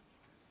numb,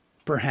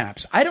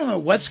 perhaps. I don't know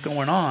what's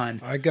going on.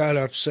 I got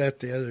upset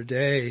the other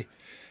day,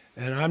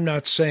 and I'm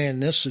not saying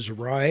this is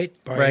right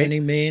by any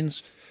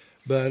means,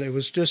 but it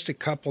was just a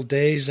couple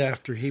days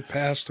after he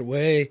passed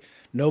away.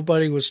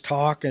 Nobody was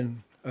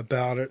talking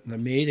about it in the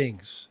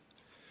meetings.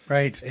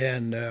 Right.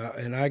 And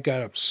I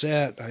got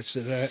upset. I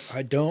said,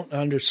 I don't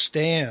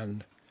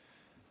understand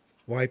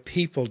why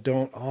people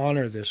don't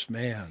honor this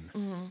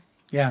man.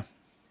 Yeah.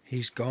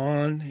 He's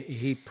gone.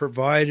 He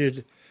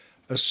provided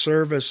a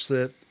service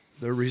that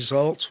the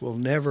results will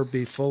never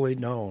be fully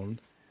known.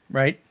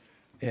 Right.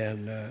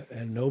 And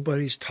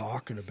nobody's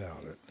talking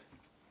about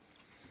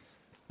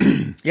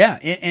it. Yeah,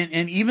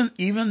 and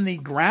even the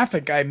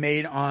graphic I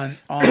made on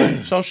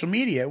social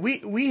media,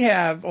 we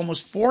have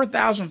almost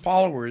 4,000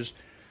 followers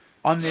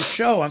on this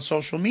show on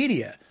social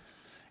media,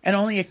 and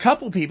only a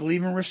couple people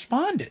even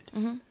responded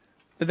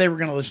that they were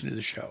going to listen to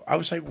the show. I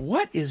was like,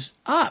 what is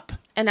up?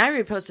 And I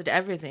reposted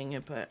everything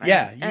you put.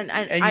 Yeah, and you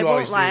I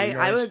always won't lie, do. You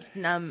I always- was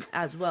numb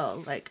as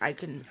well. Like I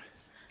couldn't.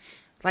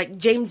 Like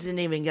James didn't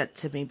even get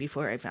to me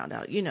before I found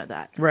out. You know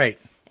that, Right.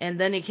 And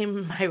then he came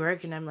to my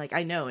work, and I'm like,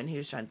 I know, and he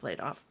was trying to play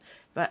it off.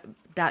 But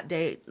that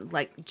day,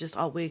 like just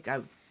all week,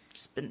 I've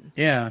just been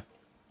Yeah.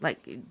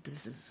 like,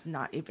 this is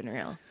not even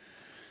real.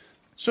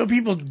 So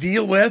people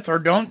deal with or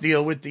don't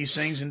deal with these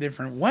things in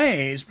different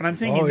ways, but I'm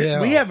thinking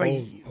that we have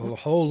a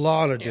whole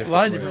lot of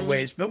different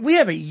ways. But we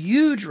have a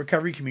huge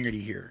recovery community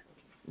here.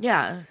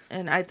 Yeah,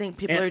 and I think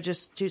people And- are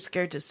just too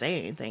scared to say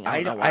anything.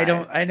 I don't know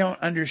why. I don't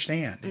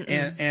understand.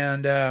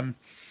 And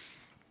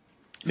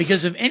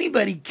because if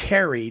anybody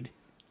carried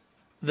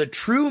the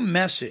true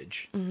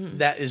message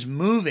that is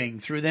moving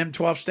through them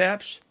 12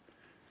 steps,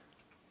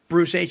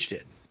 Bruce H.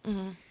 did.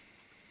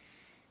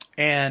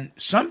 And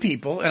some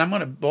people, and I'm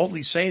going to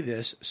boldly say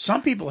this,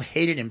 some people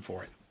hated him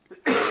for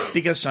it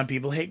because some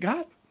people hate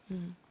God.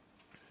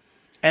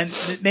 And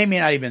they may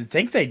not even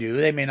think they do.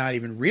 They may not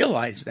even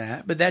realize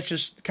that, but that's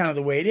just kind of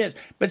the way it is.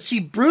 But see,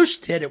 Bruce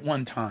did at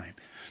one time.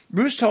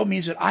 Bruce told me,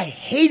 he said, I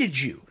hated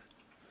you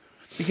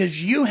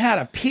because you had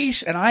a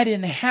peace and I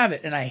didn't have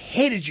it, and I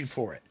hated you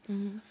for it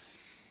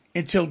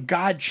until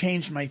God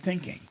changed my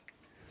thinking.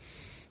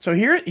 So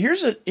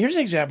here's an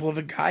example of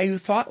a guy who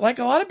thought like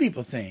a lot of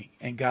people think,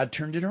 and God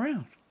turned it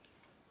around.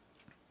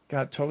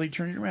 God totally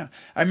turned it around.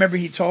 I remember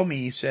he told me,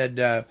 he said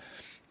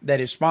that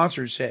his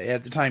sponsor said,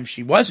 at the time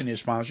she wasn't his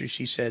sponsor,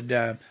 she said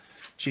to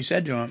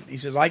him, he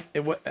says, I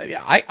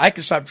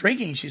can stop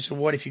drinking. She said,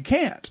 what if you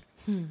can't?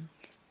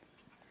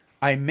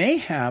 I may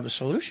have a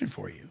solution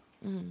for you.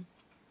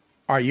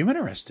 Are you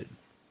interested?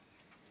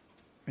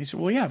 He said,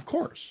 well, yeah, of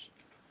course.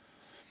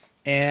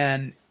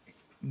 And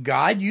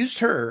God used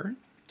her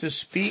to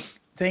speak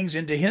things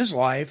into his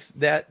life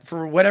that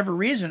for whatever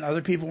reason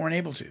other people weren't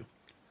able to.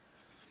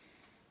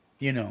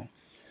 You know.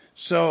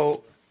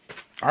 So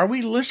are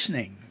we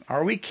listening?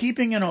 Are we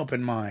keeping an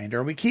open mind?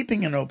 Are we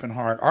keeping an open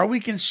heart? Are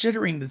we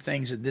considering the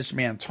things that this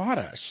man taught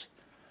us?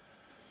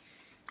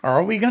 Or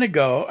are we going to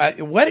go,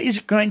 what is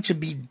going to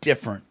be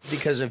different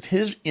because of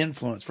his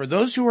influence? For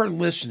those who are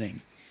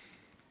listening,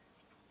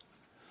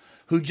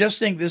 who just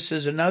think this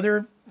is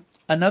another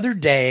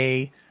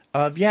day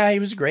of, yeah, he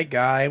was a great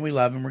guy, we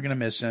love him, we're going to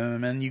miss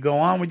him, and you go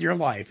on with your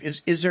life.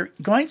 Is there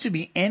going to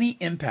be any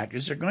impact?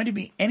 Is there going to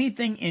be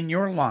anything in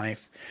your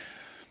life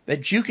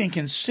that you can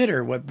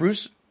consider what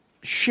Bruce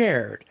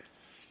shared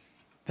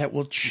that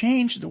will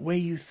change the way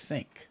you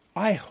think?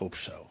 I hope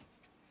so.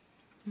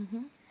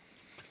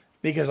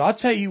 Because I'll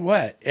tell you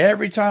what,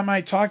 every time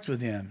I talked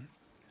with him,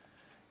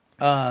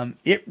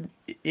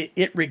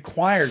 it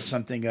required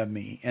something of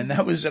me, and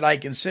that was that I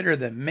consider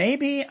that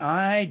maybe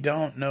I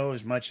don't know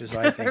as much as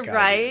I think I do.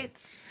 Right?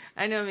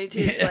 I know, me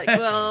too. It's like,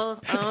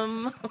 well,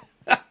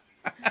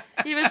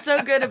 he was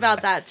so good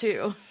about that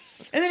too.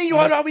 And then he'd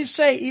always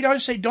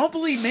say, don't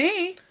believe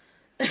me.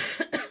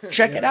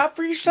 Check it out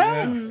for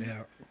yourself.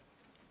 Yeah.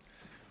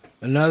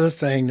 Another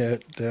thing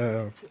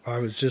that I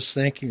was just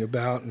thinking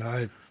about, and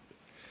I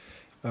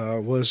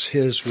was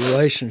his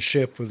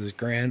relationship with his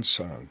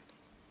grandson.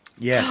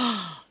 Yes.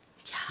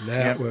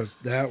 That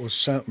was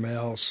something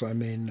else. I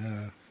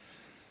mean,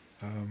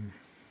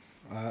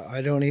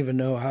 I don't even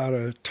know how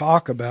to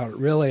talk about it,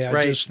 really.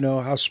 I just know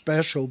how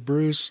special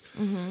Bruce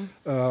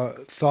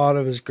thought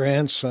of his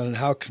grandson and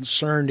how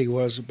concerned he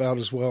was about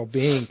his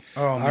well-being.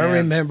 Oh, man. I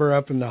remember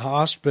up in the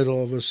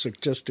hospital, it was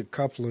just a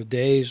couple of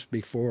days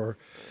before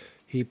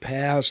he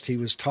passed, he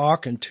was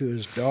talking to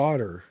his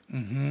daughter.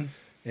 And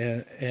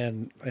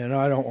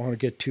I don't want to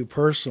get too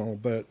personal,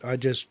 but I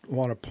just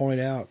want to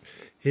point out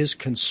his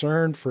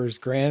concern for his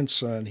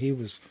grandson. He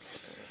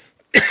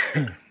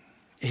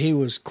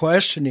was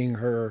questioning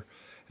her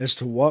as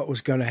to what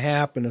was going to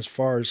happen as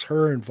far as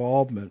her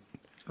involvement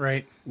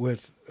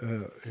with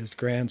his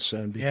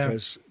grandson,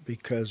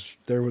 because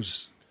there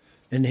was,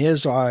 in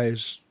his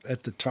eyes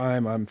at the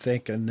time, I'm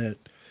thinking that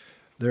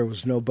there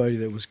was nobody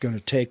that was going to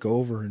take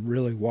over and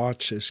really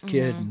watch this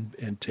kid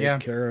and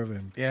take care of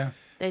him. Yeah.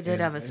 They did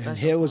have a special.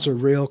 And it was a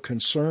real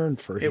concern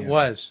for him. It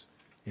was.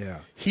 Yeah.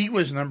 He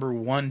was number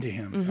one to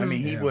him. I mean,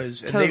 he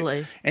was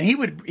Totally. And he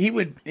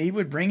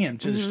would bring him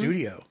to the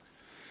studio.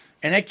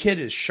 And that kid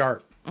is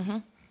sharp.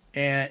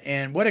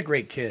 And what a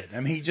great kid. I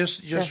mean, he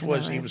just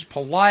was. He was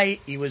polite.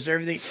 He was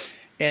everything.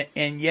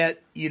 And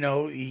yet, you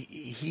know,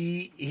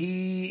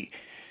 he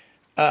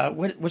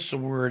what's the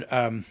word?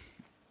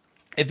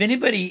 If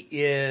anybody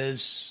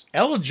is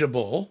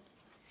eligible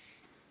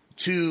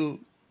to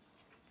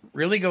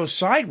really go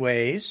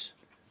sideways,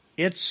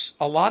 it's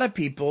a lot of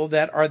people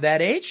that are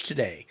that age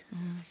today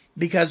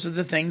because of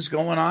the things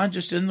going on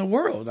just in the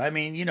world. I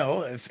mean, you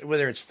know,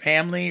 whether it's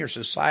family or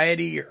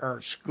society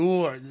or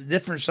school or the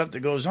different stuff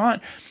that goes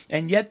on.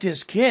 And yet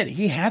this kid,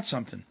 he had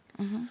something.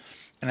 And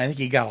I think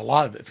he got a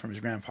lot of it from his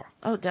grandpa.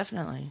 Oh,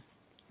 definitely.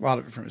 A lot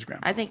of it from his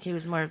grandfather. I think he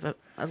was more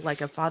of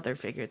like a father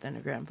figure than a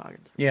grandfather.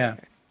 Yeah.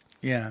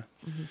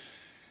 Mm-hmm.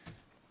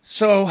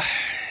 So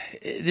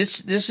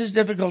this is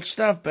difficult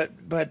stuff, but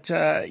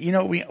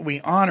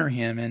we honor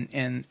him,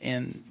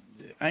 and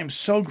I'm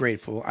so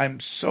grateful.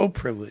 I'm so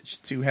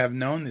privileged to have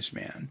known this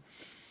man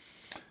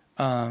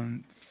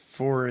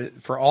for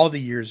all the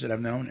years that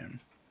I've known him.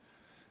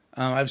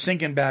 I was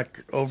thinking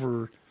back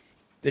over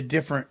the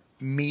different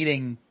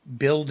meeting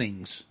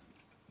buildings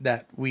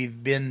that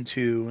we've been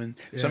to, and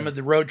some of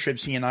the road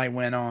trips he and I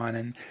went on,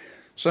 and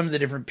some of the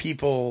different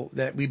people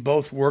that we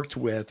both worked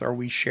with or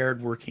we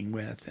shared working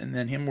with, and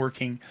then him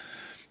working,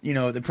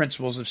 the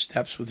principles of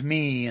steps with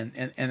me and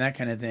that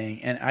kind of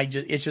thing. And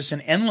it's just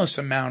an endless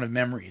amount of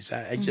memories.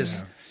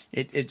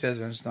 It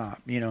doesn't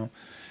stop, He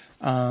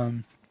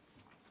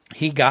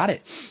got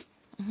it.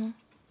 Mm-hmm.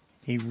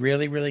 He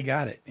really, really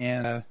got it.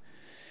 And, I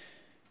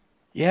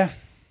don't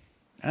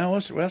know,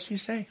 what else do you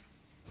say?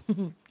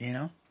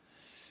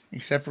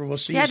 Except for we'll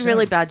see. He had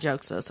really bad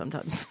jokes though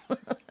sometimes.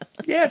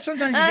 Yeah,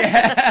 sometimes.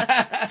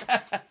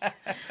 I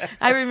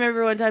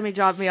remember one time he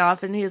dropped me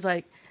off, and he was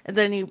like, and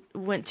then he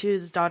went to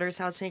his daughter's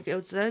house, and he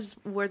goes, "There's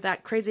where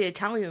that crazy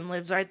Italian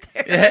lives, right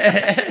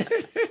there."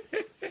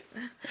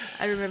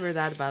 I remember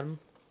that about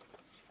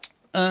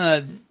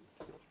him.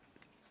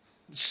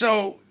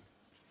 So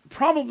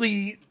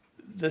probably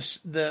the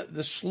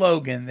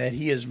slogan that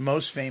he is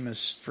most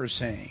famous for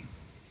saying.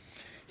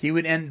 He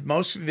would end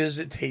most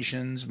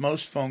visitations,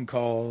 most phone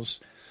calls,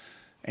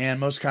 and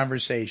most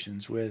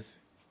conversations with,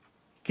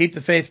 "Keep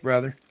the faith,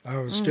 brother." I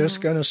was just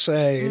going to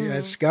say,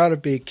 it's got to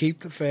be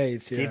keep the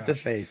faith. Yeah. Keep the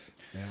faith.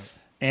 Yeah.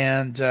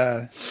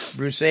 And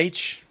Bruce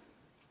H.,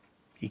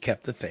 he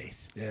kept the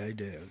faith. Yeah, he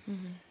did.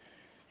 Mm-hmm.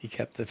 He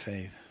kept the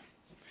faith.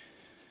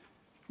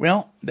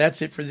 Well,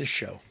 that's it for this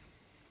show.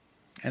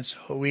 And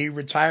so we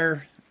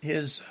retire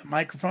his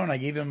microphone. I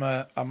gave him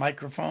a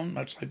microphone,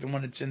 much like the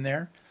one that's in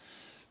there.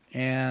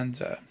 And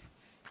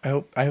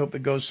I hope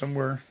it goes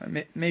somewhere.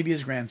 Maybe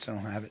his grandson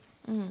will have it.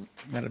 Mm.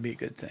 That'll be a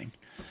good thing.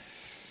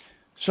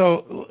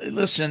 So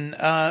listen,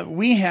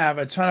 we have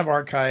a ton of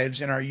archives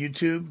in our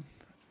YouTube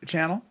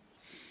channel.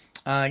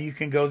 You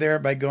can go there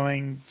by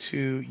going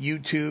to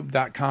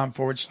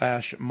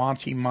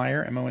youtube.com/Monty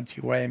Meyer,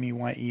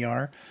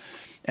 MontyMeyer.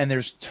 And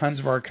there's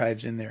tons of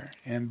archives in there.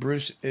 And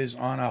Bruce is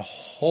on a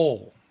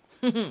whole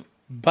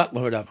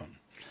buttload of them.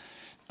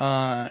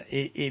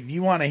 If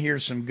you want to hear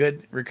some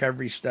good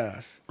recovery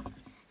stuff,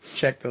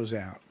 check those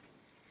out.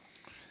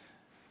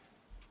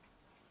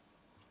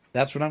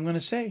 That's what I'm going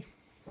to say.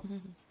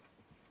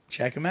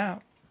 Check him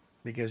out,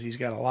 because he's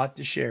got a lot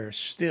to share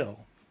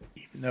still,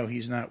 even though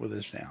he's not with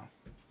us now.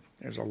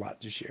 There's a lot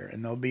to share,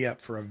 and they'll be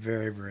up for a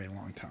very, very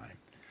long time.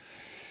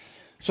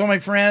 So, my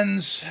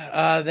friends,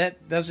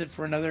 that does it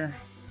for another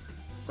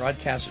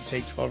broadcast of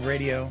Take 12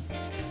 Radio.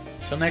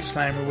 Until next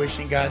time, we're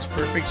wishing God's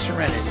perfect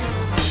serenity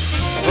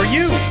for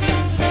you.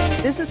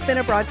 This has been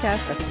a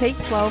broadcast of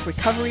Take 12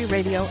 Recovery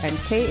Radio and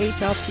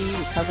KHLT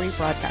Recovery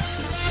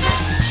Broadcasting.